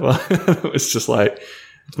or whatever. It's just like,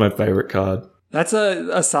 it's my favorite card. That's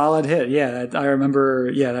a solid hit. Yeah, I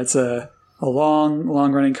remember. Yeah, that's a long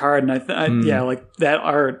running card. And yeah, like that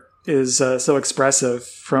art is so expressive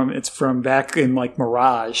from back in like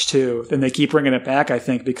Mirage too. And they keep bringing it back, I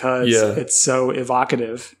think, because it's so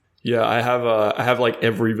evocative. Yeah, I have like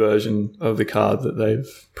every version of the card that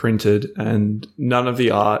they've printed and none of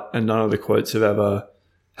the art and none of the quotes have ever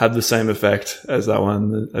had the same effect as that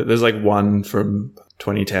one. There's like one from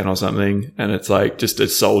 2010 or something and it's like just a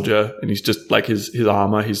soldier and he's just like his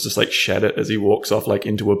armor, he's just like shed it as he walks off like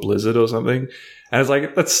into a blizzard or something. And it's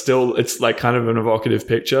like, it's like kind of an evocative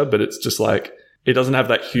picture, but it's just like, it doesn't have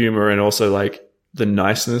that humor and also like the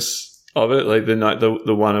niceness of it. Like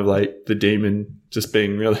the one of like the demon just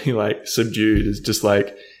being really like subdued is just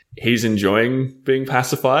like, he's enjoying being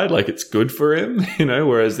pacified, like it's good for him,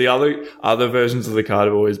 whereas the other versions of the card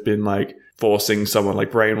have always been like forcing someone,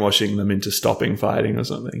 like brainwashing them into stopping fighting or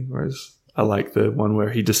something. Whereas I like the one where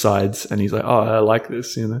he decides and he's like, oh, I like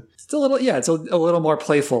this, It's a little more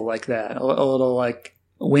playful like that. A little like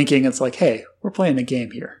winking. It's like, hey, we're playing a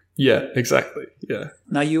game here. Yeah, exactly. Yeah.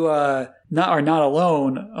 Now you are not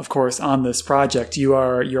alone, of course, on this project.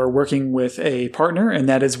 You're working with a partner, and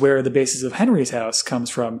that is where the basis of Henry's House comes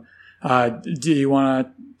from. Do you want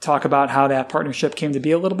to talk about how that partnership came to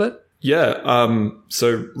be a little bit? Yeah.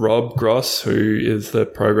 So Rob Gross, who is the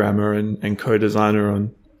programmer and co-designer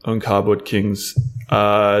Cardboard Kings.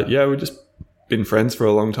 We've just been friends for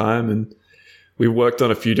a long time, and we worked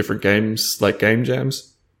on a few different games, like game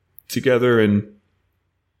jams together, and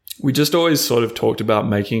we just always sort of talked about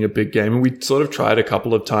making a big game, and we sort of tried a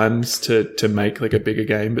couple of times to make like a bigger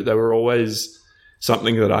game, but they were always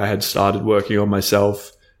something that I had started working on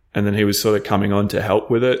myself, and then he was sort of coming on to help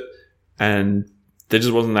with it, and there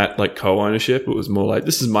just wasn't that like co-ownership. It was more like,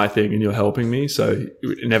 this is my thing and you're helping me. So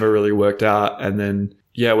it never really worked out. And then,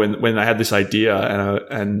 yeah, when I had this idea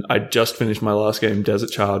and I just finished my last game,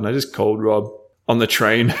 Desert Child, and I just called Rob on the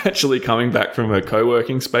train, actually coming back from a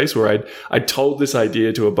co-working space where I'd told this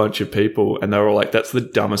idea to a bunch of people, and they were all like, that's the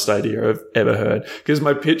dumbest idea I've ever heard. Because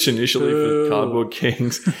my pitch initially for Kardboard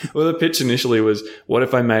Kings, the pitch initially was, what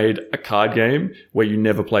if I made a card game where you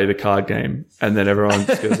never play the card game? And then everyone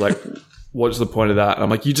just goes like, what's the point of that? And I'm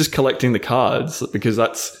like, you're just collecting the cards, because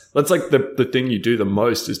that's like the thing you do the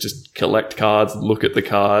most is just collect cards, look at the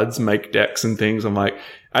cards, make decks and things. I'm like,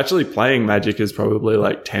 actually playing Magic is probably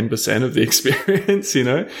like 10% of the experience, you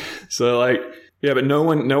know? So like, yeah, but no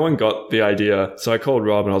one got the idea. So I called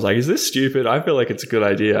Rob and I was like, is this stupid? I feel like it's a good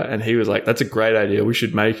idea. And he was like, that's a great idea. We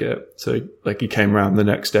should make it. So like he came around the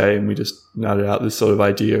next day and we just nutted out this sort of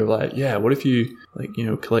idea of like, yeah, what if you like, you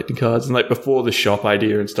know, collecting cards? And like before the shop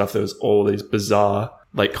idea and stuff, there was all these bizarre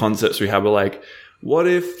like concepts we had were like, what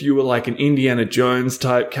if you were like an Indiana Jones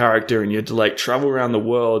type character and you had to like travel around the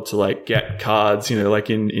world to like get cards, you know, like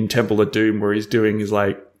in Temple of Doom where he's doing his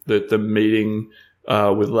like the meeting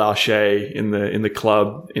with Lao She in the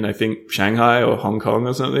club in, I think, Shanghai or Hong Kong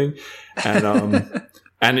or something. And,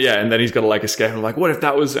 and then he's got to like escape. And I'm like, what if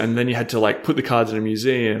that was, and then you had to like put the cards in a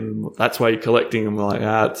museum. That's why you're collecting them. We're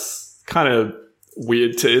like, it's kind of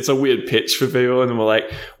weird. It's a weird pitch for people. And then we're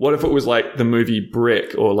like, what if it was like the movie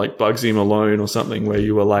Brick or like Bugsy Malone or something where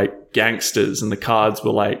you were like gangsters and the cards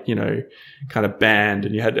were like, you know, kind of banned,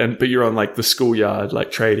 and but you're on like the schoolyard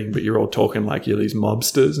like trading, but you're all talking like you're these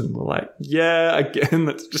mobsters. And we're like, yeah, again,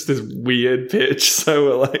 that's just this weird pitch. So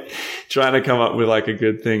we're like trying to come up with like a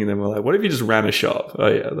good thing, and then we're like, what if you just ran a shop? Oh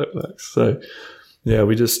yeah, that works. So yeah,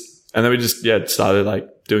 we just started like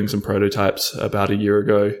doing some prototypes about a year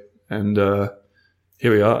ago, and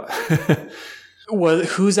here we are. Well,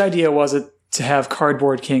 whose idea was it to have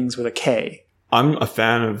Kardboard Kings with a K? I'm a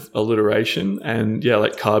fan of alliteration, and yeah,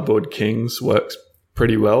 like Kardboard Kings works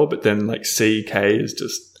pretty well, but then like CK is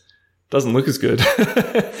just doesn't look as good.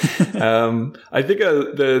 I think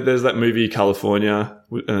there's that movie California,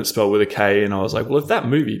 and it's spelled with a K, and I was like, well, if that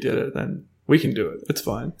movie did it, then we can do it. It's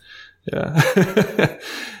fine. Yeah.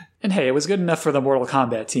 And hey, it was good enough for the Mortal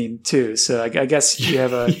Kombat team too, so I guess you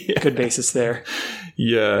have a good basis there.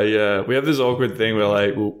 Yeah. We have this awkward thing where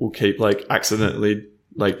like we'll keep like accidentally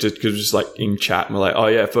like just like in chat and we're like, oh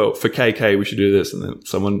yeah, for KK we should do this, and then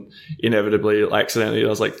someone inevitably accidentally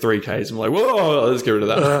does like 3Ks and we're like, whoa, let's get rid of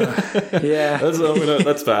that. Yeah.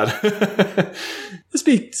 That's bad.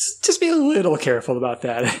 Just be a little careful about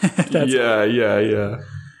that. Yeah.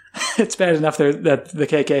 It's bad enough that the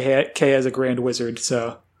KK has a Grand Wizard,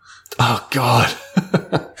 so. Oh God.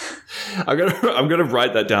 I'm gonna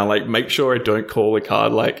write that down. Like, make sure I don't call a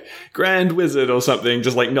card like Grand Wizard or something.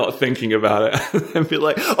 Just like not thinking about it, and be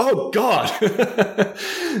like, "Oh God."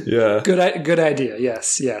 Yeah. Good idea.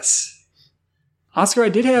 Yes. Oscar, I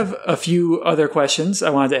did have a few other questions I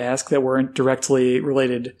wanted to ask that weren't directly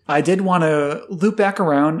related. I did want to loop back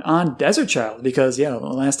around on Desert Child because the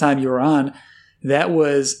last time you were on, that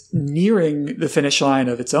was nearing the finish line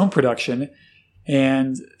of its own production,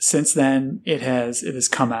 and since then it has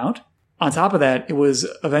come out. On top of that, it was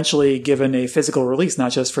eventually given a physical release,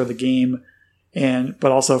 not just for the game,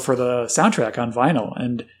 but also for the soundtrack on vinyl.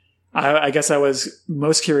 And I guess I was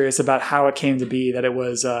most curious about how it came to be that it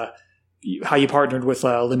was how you partnered with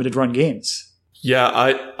Limited Run Games. Yeah,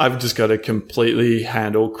 I've just got to completely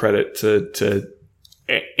hand all credit to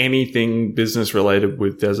anything business related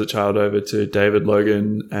with Desert Child over to David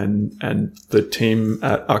Logan and the team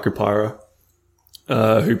at Archipyra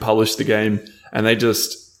who published the game, and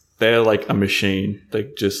they're like a machine.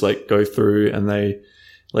 They just like go through and they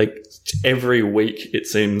like every week it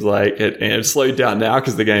seems like and it's slowed down now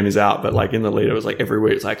because the game is out, but like in the lead it was like every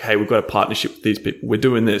week it's like, hey, we've got a partnership with these people, we're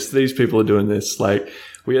doing this, these people are doing this. Like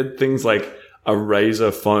we had things like a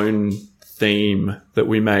Razer phone theme that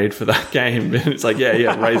we made for that game, and it's like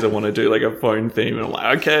yeah Razer want to do like a phone theme, and I'm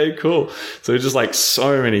like, okay, cool. So it's just like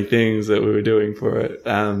so many things that we were doing for it,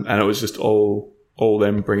 and it was just all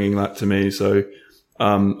them bringing that to me. So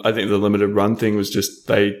I think the limited run thing was just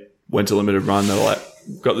they went to limited run. They were like,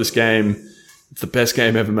 got this game. It's the best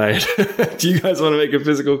game ever made. Do you guys want to make a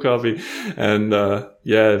physical copy? And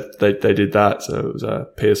they did that. So it was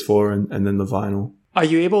PS4 and then the vinyl. Are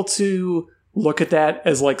you able to look at that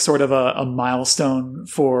as like sort of a milestone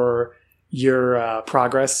for your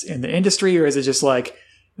progress in the industry, or is it just like,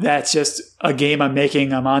 that's just a game I'm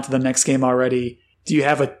making, I'm on to the next game already? Do you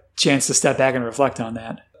have a chance to step back and reflect on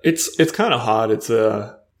that? It's kind of hard.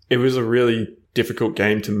 It was a really difficult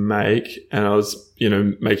game to make, and I was,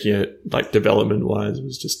 making it like development wise, it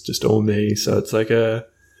was just all me. So it's like a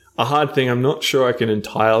hard thing. I'm not sure I can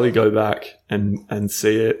entirely go back and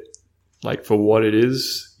see it like for what it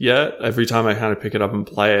is yet. Every time I kind of pick it up and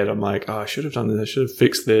play it, I'm like, oh, I should have done this. I should have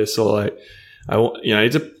fixed this. Or like, I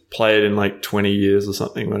need to play it in like 20 years or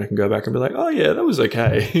something when I can go back and be like, oh yeah, that was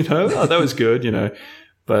okay. Oh, that was good,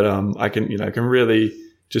 but, I can really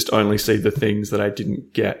just only see the things that I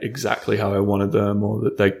didn't get exactly how I wanted them, or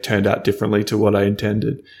that they turned out differently to what I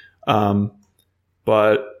intended.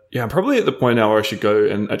 But yeah, I'm probably at the point now where I should go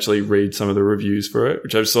and actually read some of the reviews for it,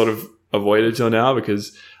 which I've sort of avoided till now,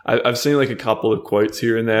 because I've seen like a couple of quotes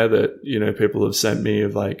here and there that, people have sent me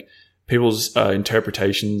of like people's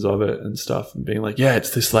interpretations of it and stuff, and being like, yeah,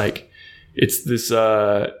 it's this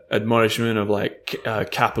admonishment of like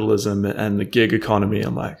capitalism and the gig economy.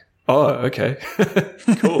 I'm like, oh, okay.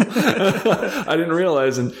 Cool. I didn't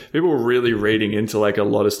realize. And people were really reading into like a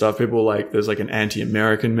lot of stuff. People were like, there's like an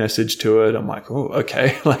anti-American message to it. I'm like, oh,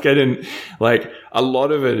 okay. Like I didn't like, a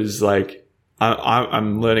lot of it is like,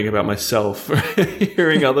 I'm learning about myself,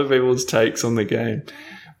 hearing other people's takes on the game.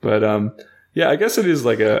 But, yeah, I guess it is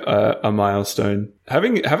like a milestone.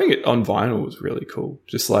 Having it on vinyl was really cool.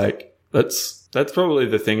 Just like, that's probably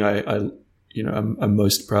the thing I'm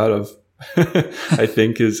most proud of. I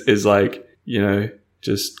think is like,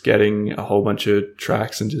 just getting a whole bunch of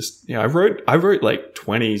tracks and just, I wrote like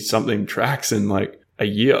 20 something tracks in like a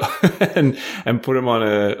year and put them on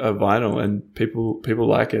a vinyl, and people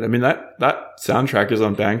like it. I mean, that soundtrack is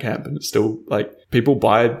on Bandcamp, and it's still like, people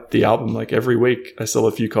buy the album like every week. I sell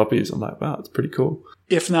a few copies. I'm like, wow, it's pretty cool.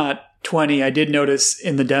 If not 20, I did notice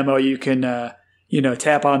in the demo you can,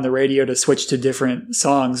 tap on the radio to switch to different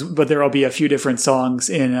songs, but there will be a few different songs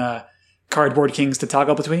in Kardboard Kings to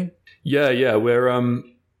toggle between. Yeah. Where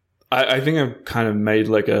I think I've kind of made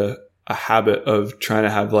like a habit of trying to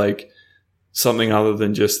have like something other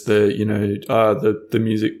than just the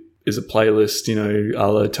music is a playlist, a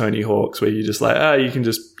la Tony Hawk's, where you just like, you can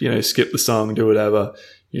just, skip the song, do whatever.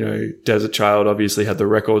 Desert Child obviously had the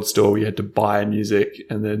record store where you had to buy music,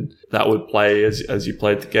 and then that would play as you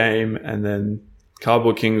played the game. And then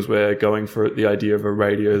Kardboard Kings, we're going for the idea of a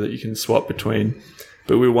radio that you can swap between.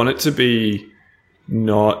 But we want it to be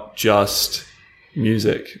not just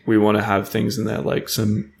music. We want to have things in there like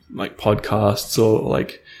some like podcasts or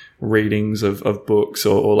like readings of books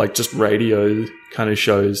or like just radio kind of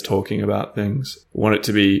shows talking about things. We want it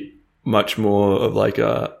to be much more of like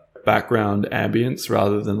a background ambience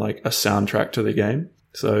rather than like a soundtrack to the game.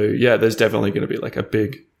 So yeah, there's definitely going to be like a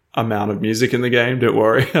big amount of music in the game. Don't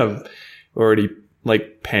worry. I've already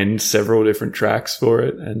like penned several different tracks for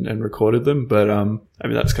it and recorded them. But, I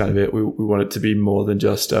mean, that's kind of it. We want it to be more than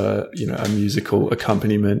just a musical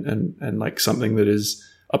accompaniment and like something that is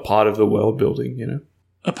a part of the world building,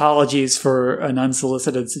 Apologies for an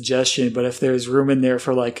unsolicited suggestion, but if there's room in there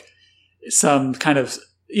for like some kind of,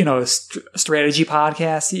 strategy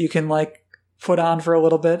podcast that you can like put on for a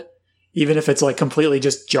little bit, even if it's like completely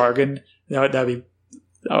just jargon, that'd be,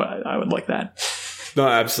 I would like that. No,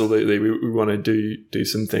 absolutely. We want to do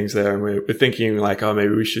some things there, and we're thinking like, oh,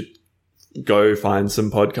 maybe we should go find some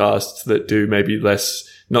podcasts that do maybe less,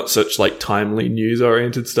 not such like timely news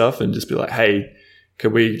oriented stuff, and just be like, hey,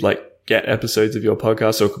 could we like get episodes of your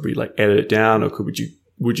podcast, or could we like edit it down, or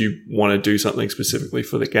would you want to do something specifically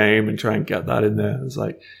for the game and try and get that in there? It's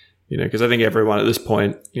like, because I think everyone at this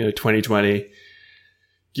point, 2020,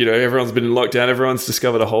 everyone's been in lockdown. Everyone's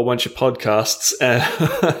discovered a whole bunch of podcasts. And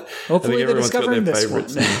hopefully they're discovering this one.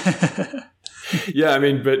 Yeah, I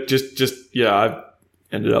mean, but I've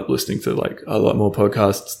ended up listening to like a lot more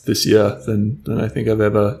podcasts this year than I think I've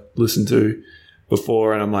ever listened to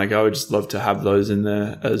before. And I'm like, I would just love to have those in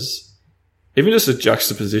there as even just a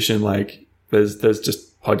juxtaposition. Like there's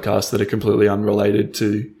just podcasts that are completely unrelated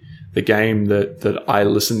to the game that I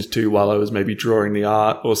listened to while I was maybe drawing the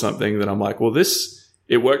art or something, that I'm like, well,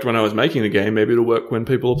 it worked when I was making the game. Maybe it'll work when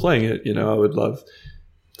people are playing it. I would love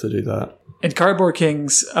to do that. And Kardboard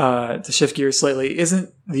Kings, to shift gears slightly,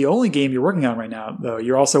 isn't the only game you're working on right now, though.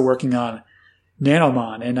 You're also working on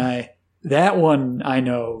Nanomon, and that one I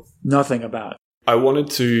know nothing about.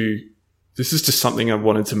 This is just something I've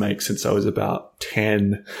wanted to make since I was about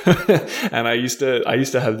 10. And I used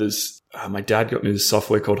to have this, my dad got me this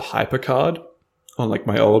software called HyperCard on like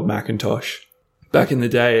my old Macintosh back in the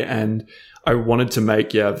day. And I wanted to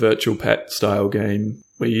make, a virtual pet style game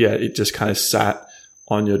where, it just kind of sat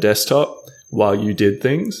on your desktop while you did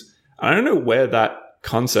things. I don't know where that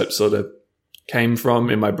concept sort of came from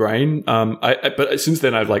in my brain. But since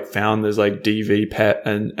then I've like found there's like DV Pet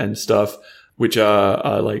and stuff, which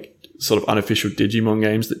are like sort of unofficial Digimon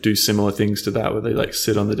games that do similar things to that, where they like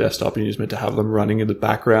sit on the desktop and you're just meant to have them running in the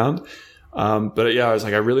background. But I was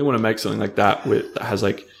like, I really want to make something like that that has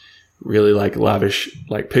like really like lavish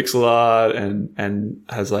like pixel art and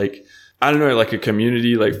has like, I don't know, like a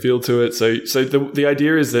community like feel to it. So the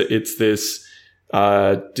idea is that it's this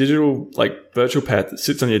digital like virtual pet that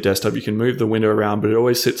sits on your desktop. You can move the window around, but it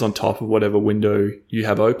always sits on top of whatever window you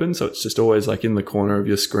have open. So it's just always like in the corner of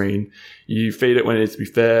your screen. You feed it when it needs to be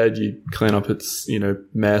fed. You clean up its,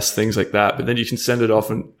 mess, things like that. But then you can send it off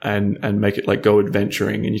and make it like go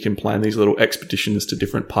adventuring, and you can plan these little expeditions to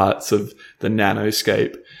different parts of the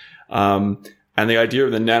nanoscape. And the idea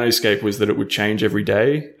of the nanoscape was that it would change every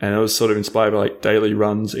day. And it was sort of inspired by like daily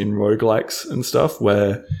runs in roguelikes and stuff,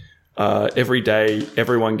 where every day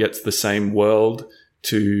everyone gets the same world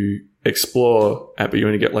to explore, but you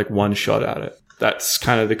only get like one shot at it. That's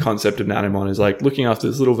kind of the concept of Nanomon, is like looking after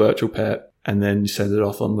this little virtual pet, and then you send it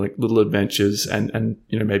off on like little adventures, and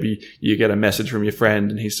maybe you get a message from your friend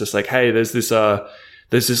and he's just like, hey, there's this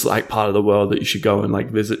like part of the world that you should go and like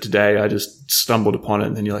visit today. I just stumbled upon it.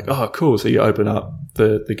 And then you're like, oh, cool. So you open up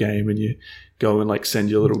the game and you go and like send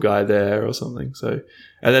your little guy there or something. So,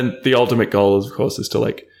 and then the ultimate goal is, of course, is to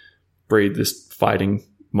like breed this fighting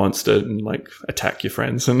monster and like attack your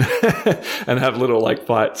friends and and have little like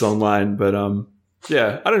fights online. But I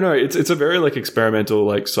don't know. It's a very like experimental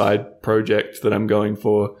like side project that I'm going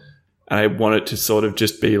for. And I want it to sort of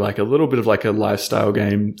just be like a little bit of like a lifestyle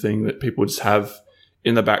game thing that people just have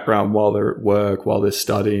in the background while they're at work, while they're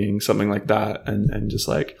studying, something like that. And just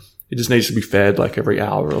like, it just needs to be fed like every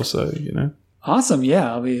hour or so, Awesome.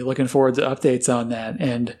 Yeah. I'll be looking forward to updates on that.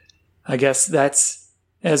 And I guess that's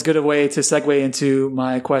as good a way to segue into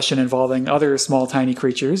my question involving other small, tiny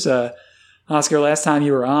creatures. Oscar, last time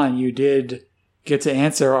you were on, you did get to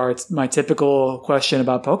answer my typical question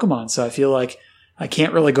about Pokemon. So I feel like I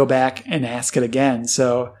can't really go back and ask it again.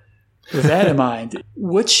 So with that in mind,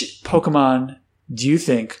 which Pokemon do you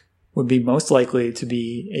think would be most likely to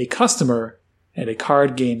be a customer at a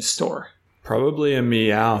card game store? Probably a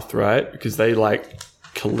Meowth, right? Because they like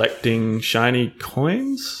collecting shiny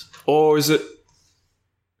coins? Or is it...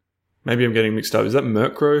 Maybe I'm getting mixed up. Is that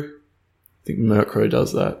Murkrow? I think Murkrow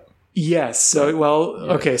does that. Yes. So,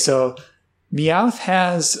 okay. So Meowth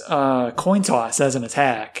has coin toss as an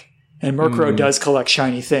attack, and Murkrow does collect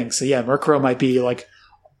shiny things. So yeah, Murkrow might be like,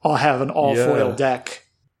 I'll have an all-foil deck.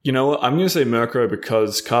 You know what? I'm going to say Murkrow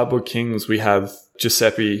because Kardboard Kings, we have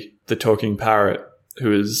Giuseppe, the talking parrot,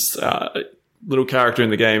 who is a little character in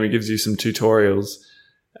the game. He gives you some tutorials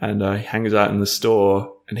and he hangs out in the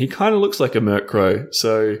store, and he kind of looks like a Murkrow.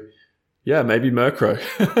 So yeah, maybe Murkrow.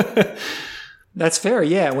 That's fair.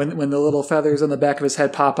 Yeah. When the little feathers on the back of his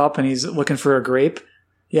head pop up and he's looking for a grape.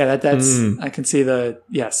 Yeah, that's I can see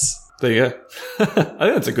yes. There you go. I think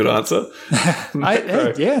that's a good answer.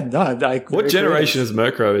 What generation is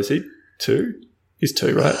Murkrow? Is he 2? He's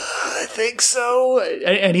 2, right? I think so.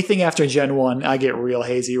 Anything after Gen 1, I get real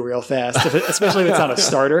hazy real fast, especially if it's on a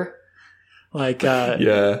starter. Like,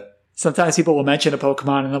 sometimes people will mention a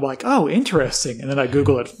Pokemon and I'm like, oh, interesting. And then I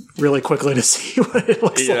Google it really quickly to see what it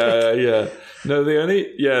looks like. Yeah. No, the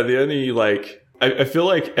only like, I feel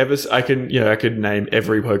like I could name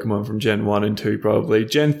every Pokemon from Gen 1 and 2 probably.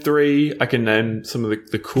 Gen 3, I can name some of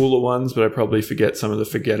the cooler ones, but I probably forget some of the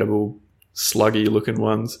forgettable, sluggy looking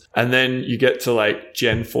ones. And then you get to like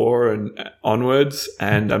Gen 4 and onwards,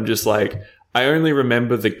 and I'm just like, I only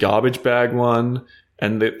remember the garbage bag one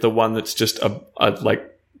and the one that's just a like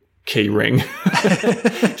key ring.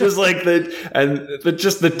 Just like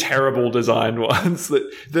just the terrible designed ones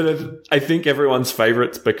that are, I think, everyone's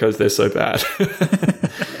favorites because they're so bad.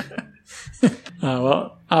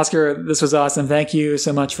 Well, Oscar, this was awesome. Thank you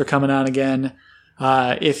so much for coming on again.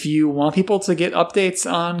 If you want people to get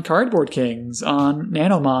updates on Kardboard Kings, on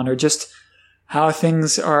Nanomon, or just how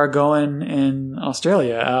things are going in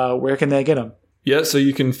Australia, where can they get them? Yeah, so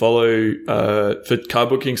you can follow, for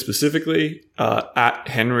Kardboard King specifically, at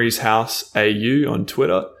Henry's House AU on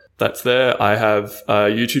Twitter. That's there. I have a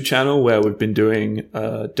YouTube channel where we've been doing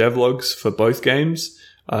devlogs for both games.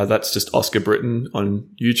 That's just Oscar Brittain on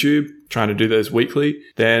YouTube, trying to do those weekly.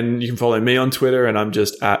 Then you can follow me on Twitter, and I'm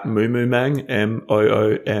just at Moomomang,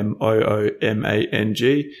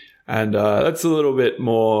 MOOMOOMANG. And that's a little bit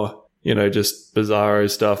more, just bizarro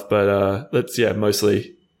stuff, but that's,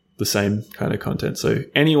 mostly the same kind of content. So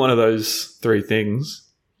any one of those 3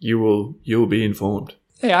 things, you will be informed.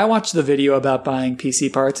 Hey, I watched the video about buying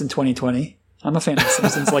PC parts in 2020. I'm a fan of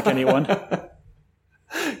Simpsons like anyone.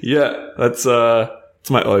 Yeah, that's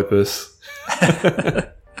my opus.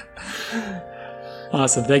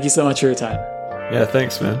 Awesome. Thank you so much for your time. Yeah,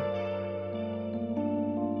 thanks, man.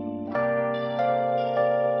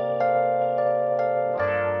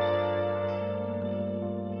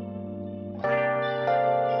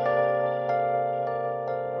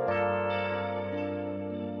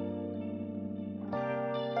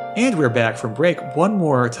 And we're back from break. One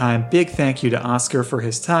more time, big thank you to Oscar for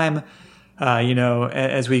his time.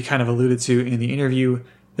 As we kind of alluded to in the interview,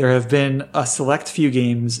 there have been a select few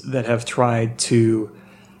games that have tried to,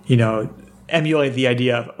 emulate the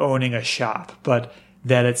idea of owning a shop, but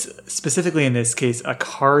that it's specifically in this case a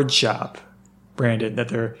card shop, Brandon,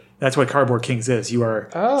 that's what Kardboard Kings is. You are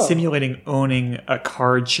simulating owning a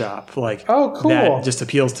card shop. Cool. That just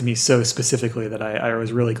appeals to me so specifically that I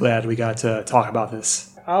was really glad we got to talk about this.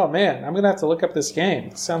 Oh, man. I'm going to have to look up this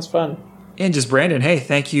game. Sounds fun. And just Brandon, hey,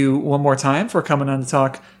 thank you one more time for coming on to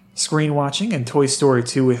talk Screenwatching and Toy Story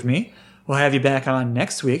 2 with me. We'll have you back on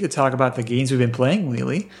next week to talk about the games we've been playing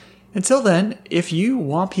lately. Until then, if you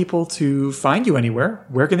want people to find you anywhere,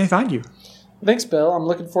 where can they find you? Thanks, Bill. I'm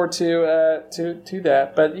looking forward to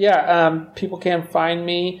that. But yeah, people can find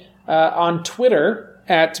me on Twitter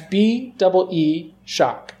at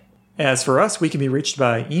BEE-Shock. As for us, we can be reached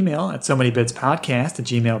by email at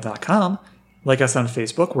somanybitspodcast@gmail.com. Like us on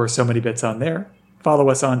Facebook, we're So Many Bits on there. Follow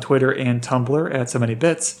us on Twitter and Tumblr at So Many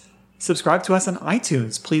Bits. Subscribe to us on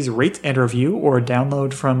iTunes. Please rate and review or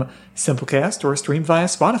download from Simplecast or stream via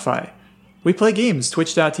Spotify. We play games,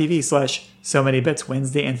 twitch.tv/SoManyBits,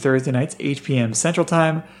 Wednesday and Thursday nights, 8 p.m. Central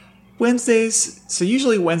Time.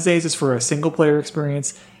 Usually Wednesdays is for a single-player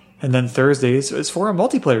experience, and then Thursdays is for a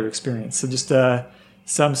multiplayer experience. So just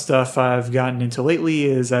some stuff I've gotten into lately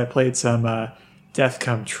is I played some Death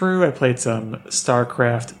Come True. I played some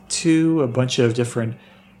StarCraft 2, a bunch of different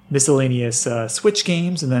miscellaneous Switch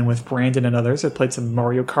games. And then with Brandon and others, I played some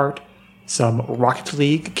Mario Kart, some Rocket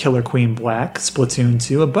League, Killer Queen Black, Splatoon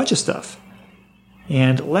 2, a bunch of stuff.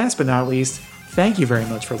 And last but not least, thank you very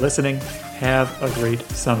much for listening. Have a great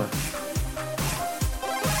summer.